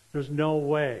it. There's no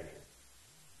way.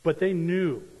 But they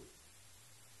knew.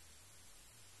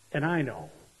 And I know.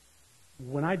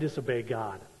 When I disobey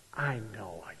God, I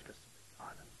know I disobey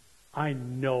God. I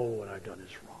know what I've done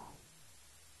is wrong.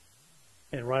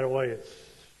 And right away, it's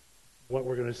what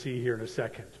we're going to see here in a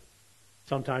second.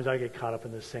 Sometimes I get caught up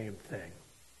in the same thing.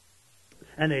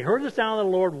 And they heard the sound of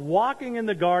the Lord walking in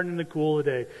the garden in the cool of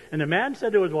the day. And the man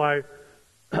said to his wife,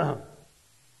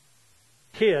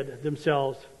 hid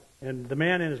themselves, and the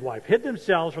man and his wife hid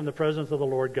themselves from the presence of the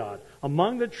Lord God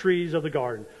among the trees of the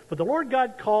garden. But the Lord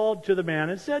God called to the man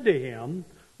and said to him,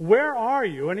 where are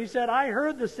you? And he said, I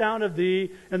heard the sound of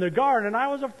thee in the garden, and I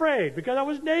was afraid because I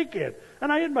was naked,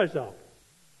 and I hid myself.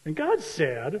 And God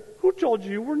said, who told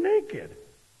you you were naked?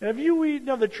 Have you eaten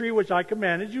of the tree which I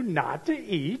commanded you not to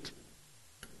eat?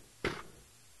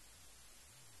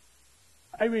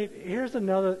 I mean, here's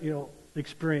another,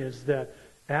 experience that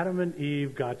Adam and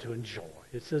Eve got to enjoy.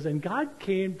 It says, and God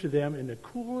came to them in the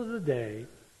cool of the day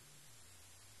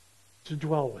to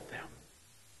dwell with them.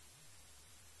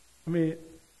 I mean,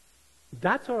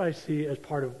 that's what I see as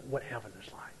part of what heaven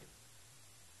is like.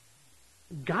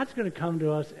 God's going to come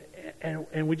to us,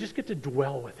 and we just get to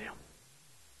dwell with him.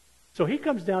 So he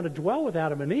comes down to dwell with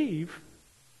Adam and Eve.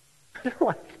 They're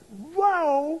like,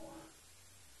 whoa,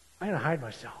 I'm going to hide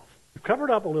myself. We've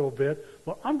covered up a little bit,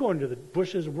 but I'm going to the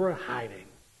bushes. We're hiding.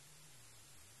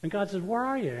 And God says, where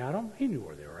are you, Adam? He knew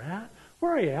where they were at.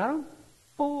 Where are you, Adam?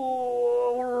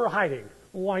 Oh, we're hiding.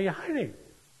 Why are you hiding?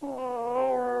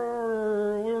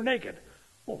 Oh, we were naked.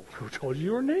 Well, who told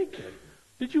you were naked?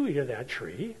 Did you eat of that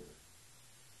tree?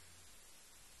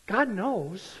 God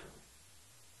knows.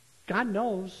 God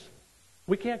knows.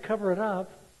 We can't cover it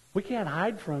up. We can't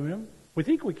hide from him. We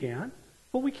think we can,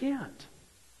 but we can't.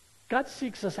 God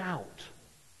seeks us out.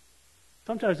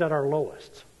 Sometimes at our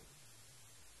lowest.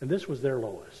 And this was their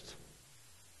lowest.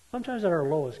 Sometimes at our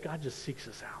lowest, God just seeks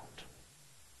us out.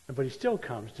 But he still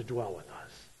comes to dwell with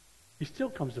us. He still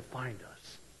comes to find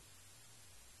us.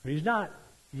 I mean, he's not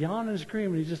yawning and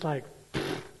screaming. He's just like,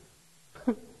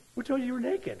 who told you you were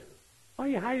naked? Why are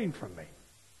you hiding from me?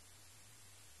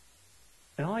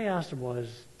 And all I asked him was,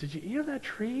 did you eat of that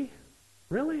tree?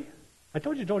 Really? I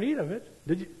told you don't eat of it.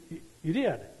 Did you? You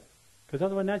did. Because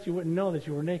other than that, you wouldn't know that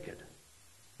you were naked.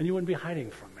 And you wouldn't be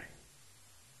hiding from me.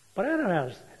 But Adam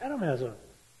has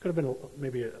could have been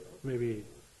maybe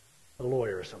a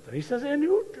lawyer or something. He says, and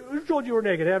who told you were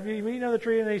naked? Have you eaten of the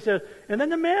tree? And he says, and then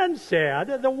the man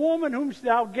said, the woman whom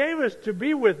thou gavest to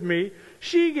be with me,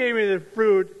 she gave me the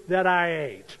fruit that I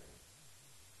ate.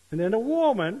 And then the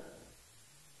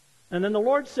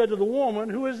Lord said to the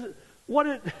woman, what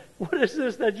is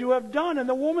this that you have done? And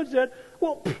the woman said,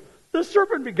 well, the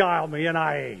serpent beguiled me and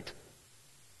I ate.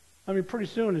 I mean, pretty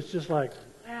soon it's just like,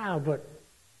 yeah, but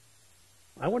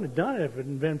I wouldn't have done it if it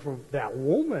hadn't been from that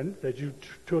woman that you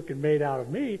took and made out of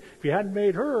me. If you hadn't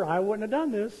made her, I wouldn't have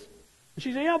done this. And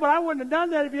she said, yeah, but I wouldn't have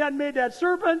done that if you hadn't made that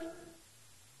serpent.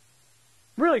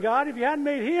 Really, God, if you hadn't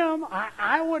made him,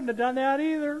 I wouldn't have done that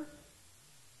either.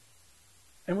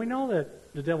 And we know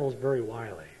that the devil is very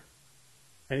wily.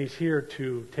 And he's here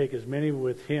to take as many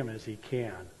with him as he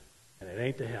can. And it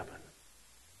ain't to heaven.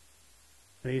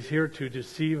 And he's here to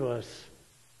deceive us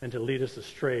and to lead us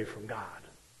astray from God.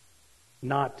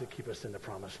 Not to keep us in the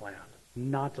promised land.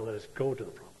 Not to let us go to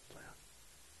the promised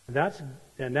land.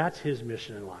 And that's his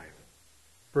mission in life.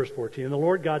 Verse 14, and the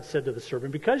Lord God said to the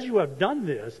serpent, because you have done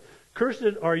this, cursed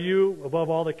are you above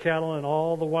all the cattle and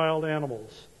all the wild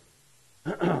animals.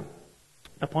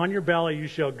 Upon your belly you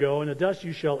shall go, and the dust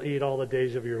you shall eat all the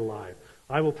days of your life.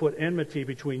 I will put enmity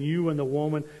between you and the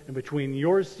woman, and between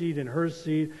your seed and her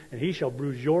seed, and he shall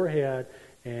bruise your head,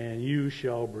 and you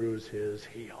shall bruise his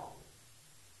heel.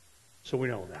 So we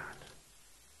know that.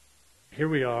 Here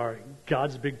we are,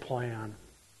 God's big plan,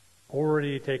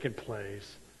 already taken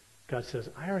place. God says,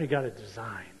 I already got it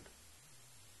designed.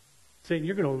 Satan,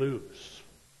 you're going to lose.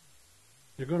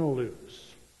 You're going to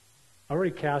lose. I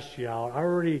already cast you out. I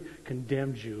already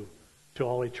condemned you to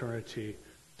all eternity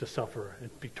to suffer and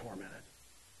be tormented.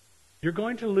 You're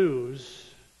going to lose.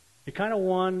 You kind of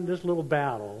won this little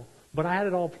battle, but I had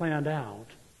it all planned out.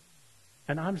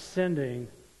 And I'm sending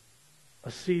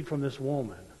a seed from this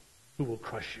woman who will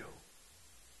crush you.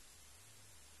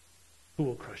 Who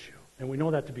will crush you. And we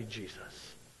know that to be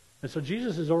Jesus. And so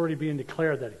Jesus is already being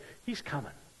declared that he's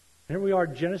coming. And here we are,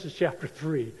 Genesis chapter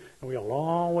 3, and we have a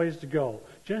long ways to go.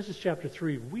 Genesis chapter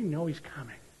 3, we know he's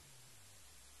coming.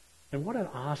 And what an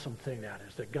awesome thing that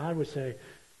is, that God would say,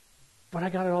 but I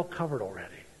got it all covered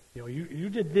already. You know, you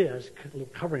did this little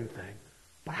covering thing,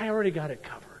 but I already got it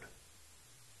covered.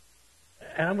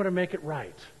 And I'm going to make it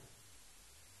right.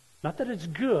 Not that it's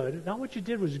good, not what you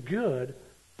did was good,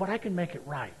 but I can make it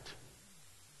right.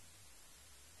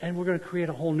 And we're going to create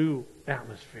a whole new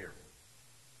atmosphere.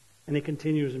 And he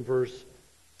continues in verse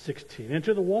 16. And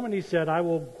to the woman he said, I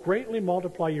will greatly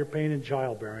multiply your pain in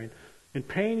childbearing. In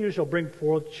pain you shall bring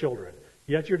forth children.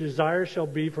 Yet your desire shall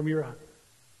be for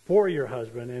your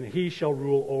husband, and he shall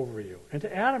rule over you. And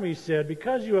to Adam he said,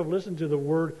 because you have listened to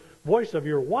the voice of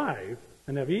your wife,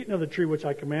 and have eaten of the tree which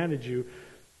I commanded you,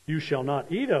 you shall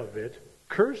not eat of it.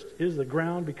 Cursed is the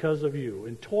ground because of you.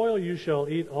 In toil you shall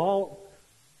eat all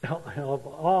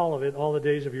of it all the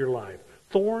days of your life.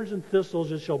 Thorns and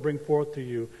thistles it shall bring forth to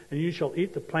you, and you shall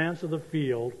eat the plants of the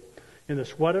field. In the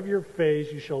sweat of your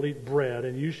face you shall eat bread,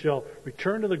 and you shall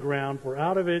return to the ground, for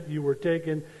out of it you were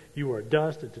taken. You are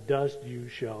dust, and to dust you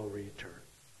shall return.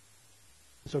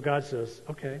 So God says,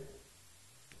 okay,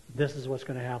 this is what's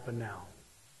going to happen now.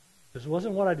 This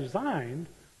wasn't what I designed,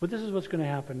 but this is what's going to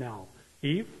happen now.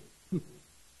 Eve,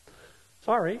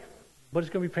 sorry, but it's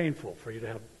going to be painful for you to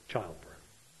have childbirth.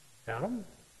 Adam,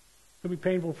 it's going to be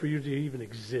painful for you to even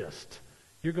exist.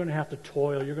 You're going to have to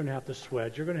toil. You're going to have to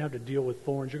sweat. You're going to have to deal with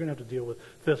thorns. You're going to have to deal with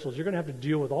thistles. You're going to have to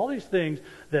deal with all these things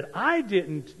that I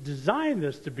didn't design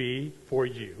this to be for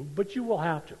you, but you will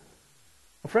have to.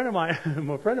 A friend of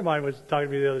mine was talking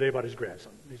to me the other day about his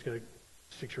grandson. He's got a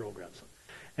 6-year-old grandson.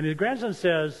 And his grandson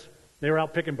says, they were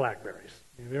out picking blackberries.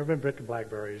 If you've ever been picking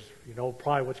blackberries, you know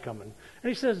probably what's coming. And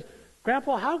he says,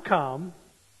 Grandpa, how come,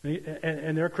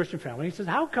 and they're a Christian family, he says,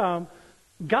 how come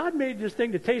God made this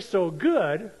thing to taste so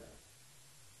good,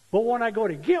 but when I go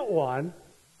to get one,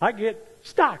 I get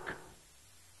stuck?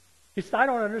 He said, I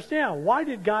don't understand. Why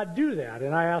did God do that?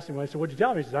 And I asked him, I said, what'd you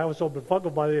tell me? He said, I was so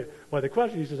befuddled by the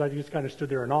question. He says, I just kind of stood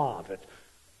there in awe of it.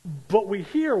 But we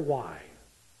hear why.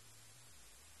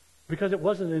 Because it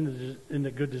wasn't in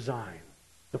the good design.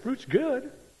 The fruit's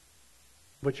good,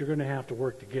 but you're going to have to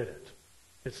work to get it.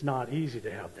 It's not easy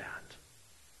to have that.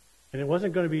 And it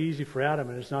wasn't going to be easy for Adam,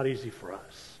 and it's not easy for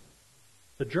us.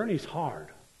 The journey's hard.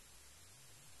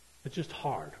 It's just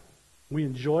hard. We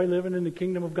enjoy living in the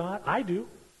kingdom of God. I do.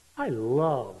 I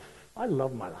love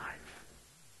my life.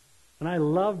 And I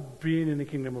love being in the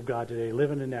kingdom of God today,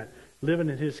 living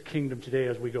in his kingdom today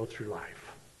as we go through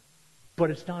life.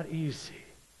 But it's not easy.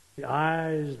 The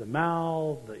eyes, the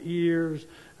mouth, the ears,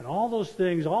 and all those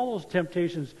things, all those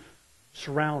temptations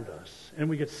surround us, and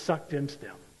we get sucked into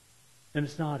them. And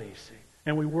it's not easy.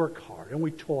 And we work hard, and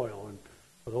we toil. And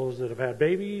for those that have had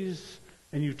babies,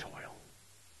 and you toil.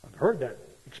 I've heard that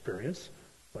experience,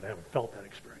 but I haven't felt that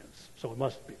experience. So it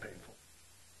must be painful.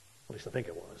 At least I think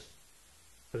it was.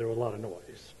 But there was a lot of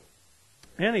noise.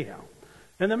 Anyhow,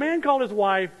 and the man called his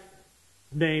wife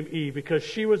name Eve, because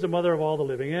she was the mother of all the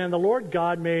living. And the Lord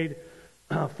God made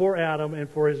for Adam and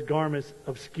for his garments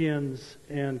of skins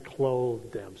and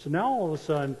clothed them. So now all of a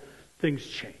sudden, things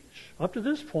change. Up to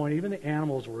this point, even the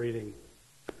animals were eating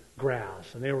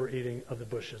grass, and they were eating of the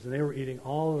bushes, and they were eating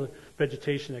all the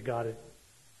vegetation that God had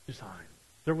designed.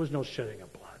 There was no shedding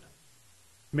of blood.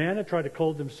 Man had tried to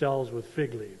clothe themselves with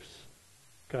fig leaves.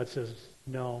 God says,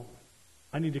 no,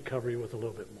 I need to cover you with a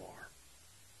little bit more.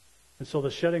 And so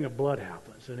the shedding of blood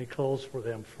happens, and he clothes for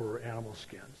them for animal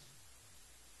skins.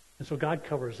 And so God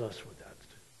covers us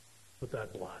with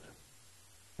that blood.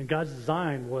 And God's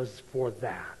design was for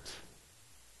that.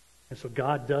 And so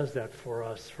God does that for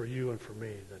us, for you and for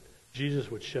me, that Jesus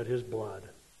would shed his blood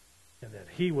and that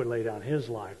he would lay down his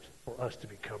life for us to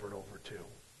be covered over too.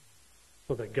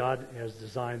 So that God has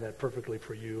designed that perfectly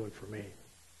for you and for me.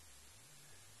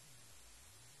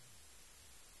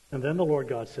 And then the Lord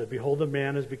God said, Behold, the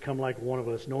man has become like one of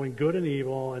us, knowing good and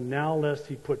evil, and now lest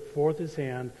he put forth his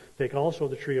hand, take also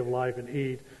the tree of life and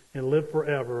eat, and live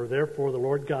forever. Therefore the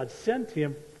Lord God sent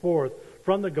him forth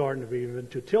from the Garden of Eden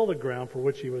to till the ground for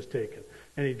which he was taken.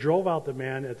 And he drove out the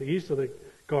man at the east of the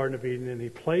Garden of Eden, and he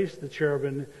placed the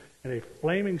cherubim and a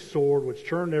flaming sword which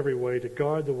turned every way to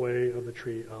guard the way of the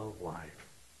tree of life.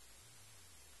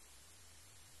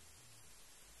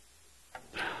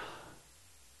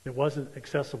 It wasn't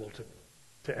accessible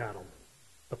to Adam.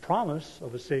 The promise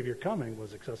of a Savior coming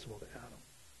was accessible to Adam.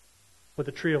 But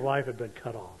the tree of life had been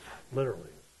cut off,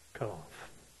 literally cut off.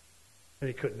 And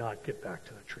he could not get back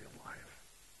to the tree of life.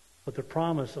 But the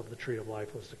promise of the tree of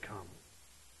life was to come.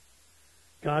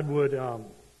 God would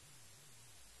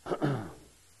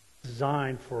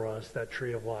design for us that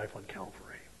tree of life on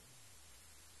Calvary.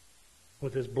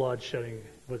 With his blood shedding,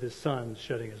 with his son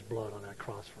shedding his blood on that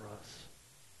cross for us.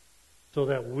 So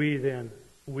that we then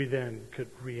could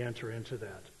re-enter into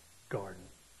that garden.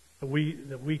 That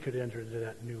we could enter into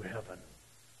that new heaven.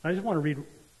 I just want to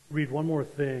read one more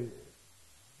thing,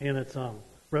 and it's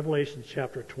Revelation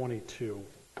chapter 22.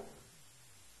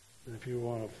 And if you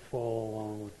want to follow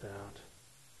along with that.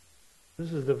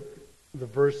 This is the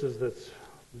verses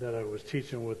that I was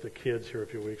teaching with the kids here a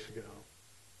few weeks ago.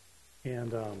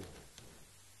 And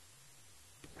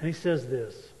he says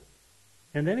this,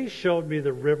 And then he showed me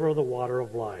the river of the water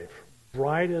of life,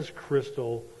 bright as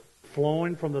crystal,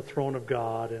 flowing from the throne of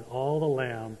God and all the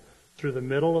Lamb through the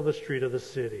middle of the street of the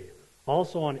city.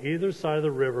 Also on either side of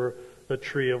the river, the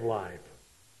tree of life,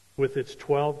 with its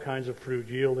 12 kinds of fruit,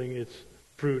 yielding its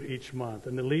fruit each month.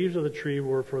 And the leaves of the tree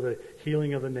were for the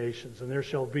healing of the nations. And there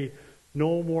shall be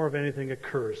no more of anything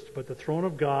accursed, but the throne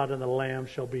of God and the Lamb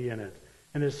shall be in it.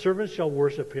 And his servants shall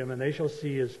worship him, and they shall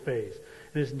see his face.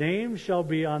 And his name shall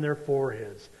be on their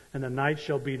foreheads, and the night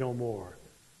shall be no more.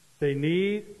 They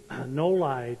need no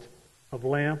light of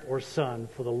lamp or sun,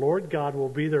 for the Lord God will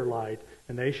be their light,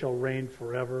 and they shall reign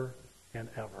forever and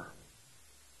ever.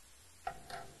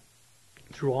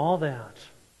 Through all that,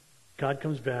 God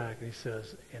comes back and he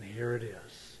says, and here it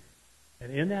is.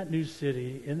 And in that new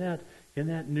city, in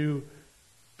that new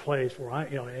place where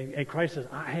and Christ says,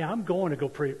 hey, I'm going to go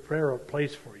prepare a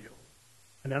place for you.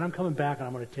 And then I'm coming back and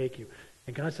I'm going to take you.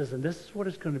 And God says, and this is what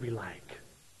it's going to be like.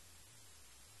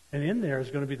 And in there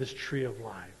is going to be this tree of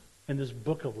life and this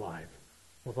book of life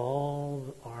with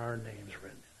all our names written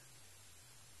in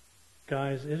it.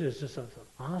 Guys, it is just an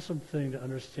awesome thing to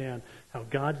understand how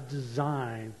God's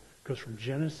design goes from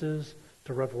Genesis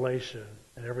to Revelation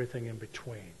and everything in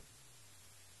between.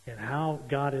 And how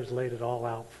God has laid it all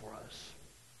out for us.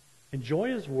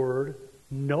 Enjoy his word,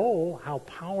 know how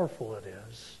powerful it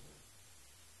is,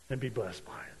 and be blessed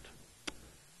by it.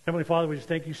 Heavenly Father, we just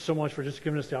thank you so much for just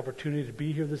giving us the opportunity to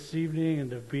be here this evening and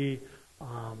to be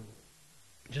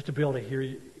just to be able to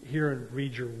hear and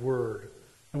read your word.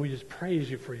 And we just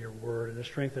praise you for your word and the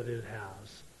strength that it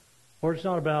has. Lord, it's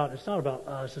not about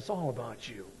us, it's all about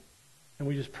you. And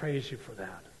we just praise you for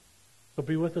that. So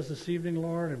be with us this evening,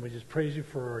 Lord, and we just praise you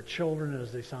for our children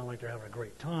as they sound like they're having a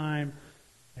great time.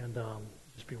 And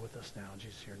just be with us now. In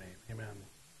Jesus' your name. Amen.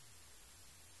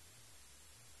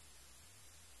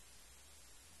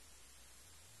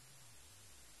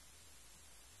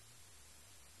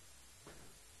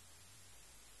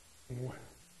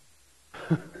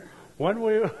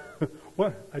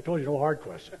 I told you no hard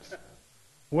questions.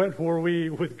 When were we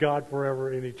with God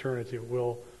forever in eternity?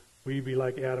 Will we be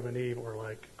like Adam and Eve or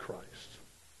like Christ?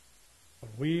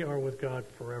 When we are with God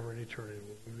forever in eternity,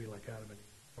 will we be like Adam and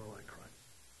Eve or like Christ?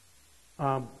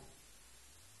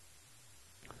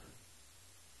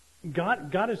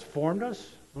 God has formed us,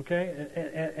 okay,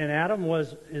 and Adam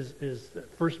is the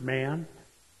first man,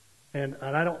 and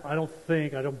I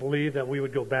don't believe that we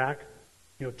would go back,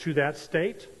 to that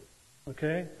state,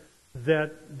 okay.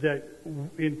 That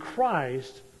in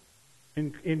Christ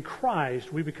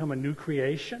we become a new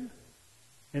creation,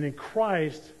 and in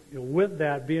Christ, with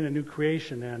that being a new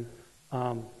creation, then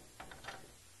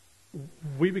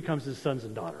we become his sons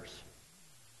and daughters.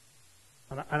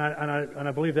 And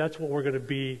I believe that's what we're going to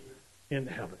be in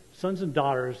heaven. Sons and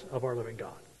daughters of our living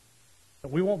God.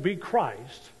 And we won't be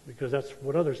Christ, because that's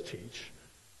what others teach.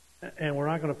 And we're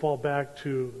not going to fall back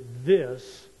to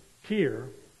this here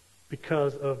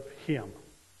because of him.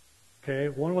 Okay?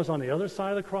 One was on the other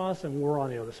side of the cross, and we're on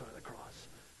the other side of the cross.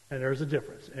 And there's a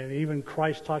difference. And even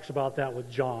Christ talks about that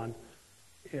with John.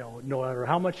 No matter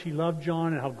how much he loved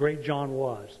John and how great John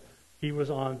was, he was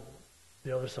on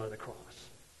the other side of the cross.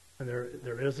 And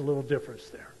there is a little difference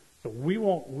there. So we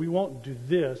won't do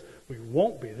this. We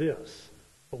won't be this,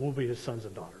 but we'll be his sons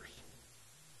and daughters.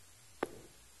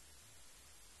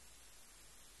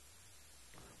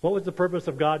 What was the purpose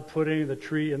of God putting the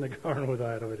tree in the garden with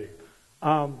Adam and Eve?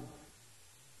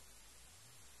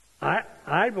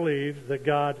 I believe that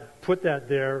God put that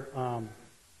there.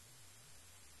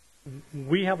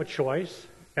 We have a choice.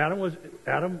 Adam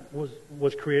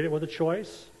was created with a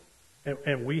choice,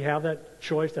 and we have that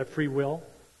choice, that free will.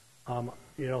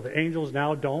 The angels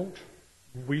now don't.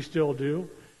 We still do.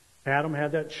 Adam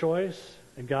had that choice,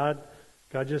 and God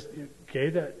just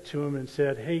gave that to him and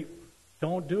said, "Hey,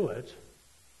 don't do it.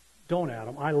 Don't,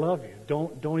 Adam. I love you.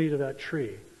 Don't eat of that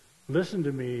tree. Listen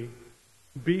to me.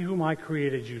 Be whom I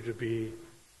created you to be.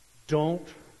 Don't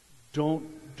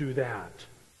do that.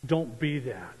 Don't be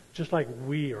that. Just like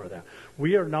we are that.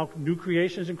 We are now new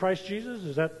creations in Christ Jesus.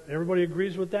 Is that everybody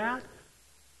agrees with that?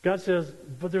 God says,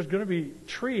 but there's going to be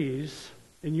trees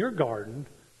in your garden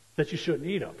that you shouldn't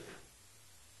eat of.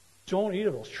 Don't eat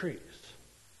of those trees.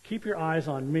 Keep your eyes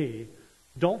on me.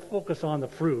 Don't focus on the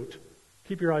fruit.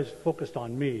 Keep your eyes focused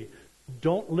on me.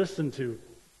 Don't listen to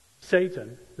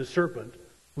Satan, the serpent.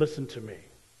 Listen to me.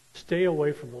 Stay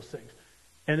away from those things.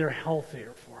 And they're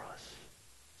healthier for us.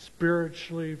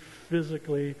 Spiritually,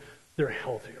 physically, they're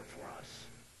healthier for us.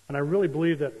 And I really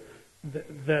believe that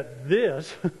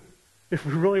this, if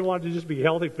we really wanted to just be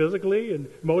healthy physically and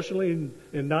emotionally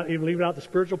and not even leaving out the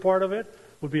spiritual part of it,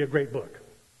 would be a great book.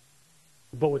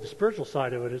 But with the spiritual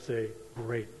side of it, it's a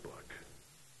great book.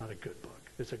 Not a good book.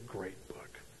 It's a great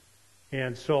book.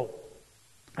 And so,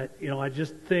 I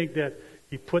just think that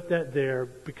he put that there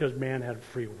because man had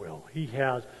free will. He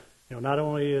has, not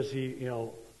only is he,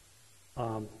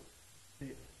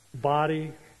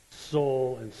 body,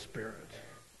 soul, and spirit,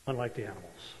 unlike the animals.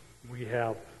 We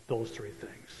have those three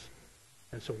things.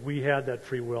 And so we had that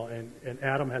free will, and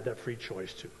Adam had that free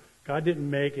choice too. God didn't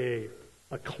make a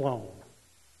clone.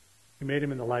 He made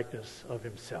him in the likeness of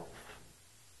himself.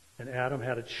 And Adam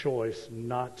had a choice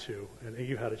not to, and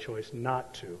Eve had a choice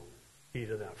not to eat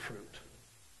of that fruit.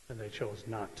 And they chose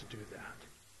not to do that.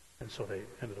 And so they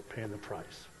ended up paying the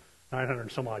price. 900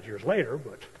 and some odd years later,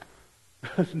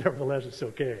 but nevertheless it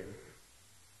still came.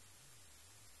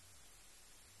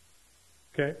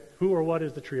 Okay? Who or what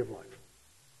is the tree of life?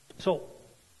 So,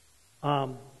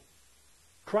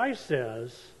 Christ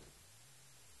says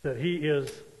that he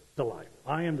is the life.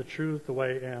 I am the truth, the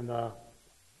way, and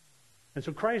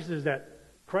so Christ is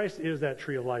that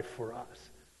tree of life for us.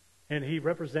 And he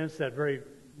represents that very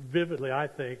vividly, I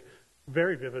think,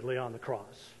 very vividly on the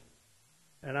cross.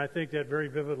 And I think that very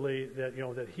vividly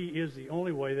that he is the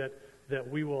only way that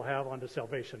we will have unto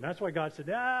salvation. That's why God said,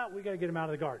 we got to get him out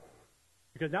of the garden.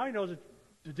 Because now he knows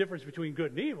the difference between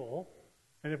good and evil.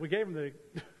 And if we gave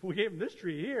him this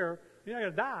tree here, he's not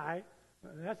going to die.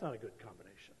 That's not a good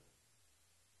combination.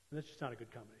 And that's just not a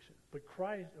good combination. But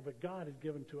God has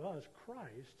given to us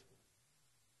Christ,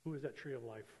 who is that tree of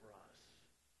life for us.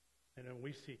 And then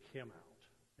we seek him out.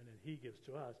 And then he gives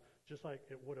to us, just like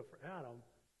it would have for Adam,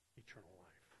 eternal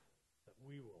life. That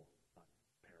we will not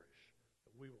perish.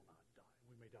 That we will not die.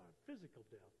 We may die a physical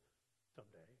death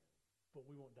someday, but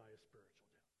we won't die a spiritual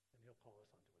death. And he'll call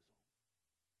us unto his own.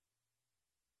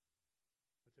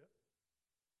 That's it.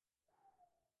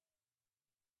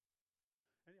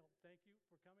 Anyhow, thank you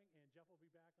for coming. And Jeff will be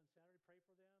back on Saturday. Pray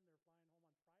for them. They're flying home on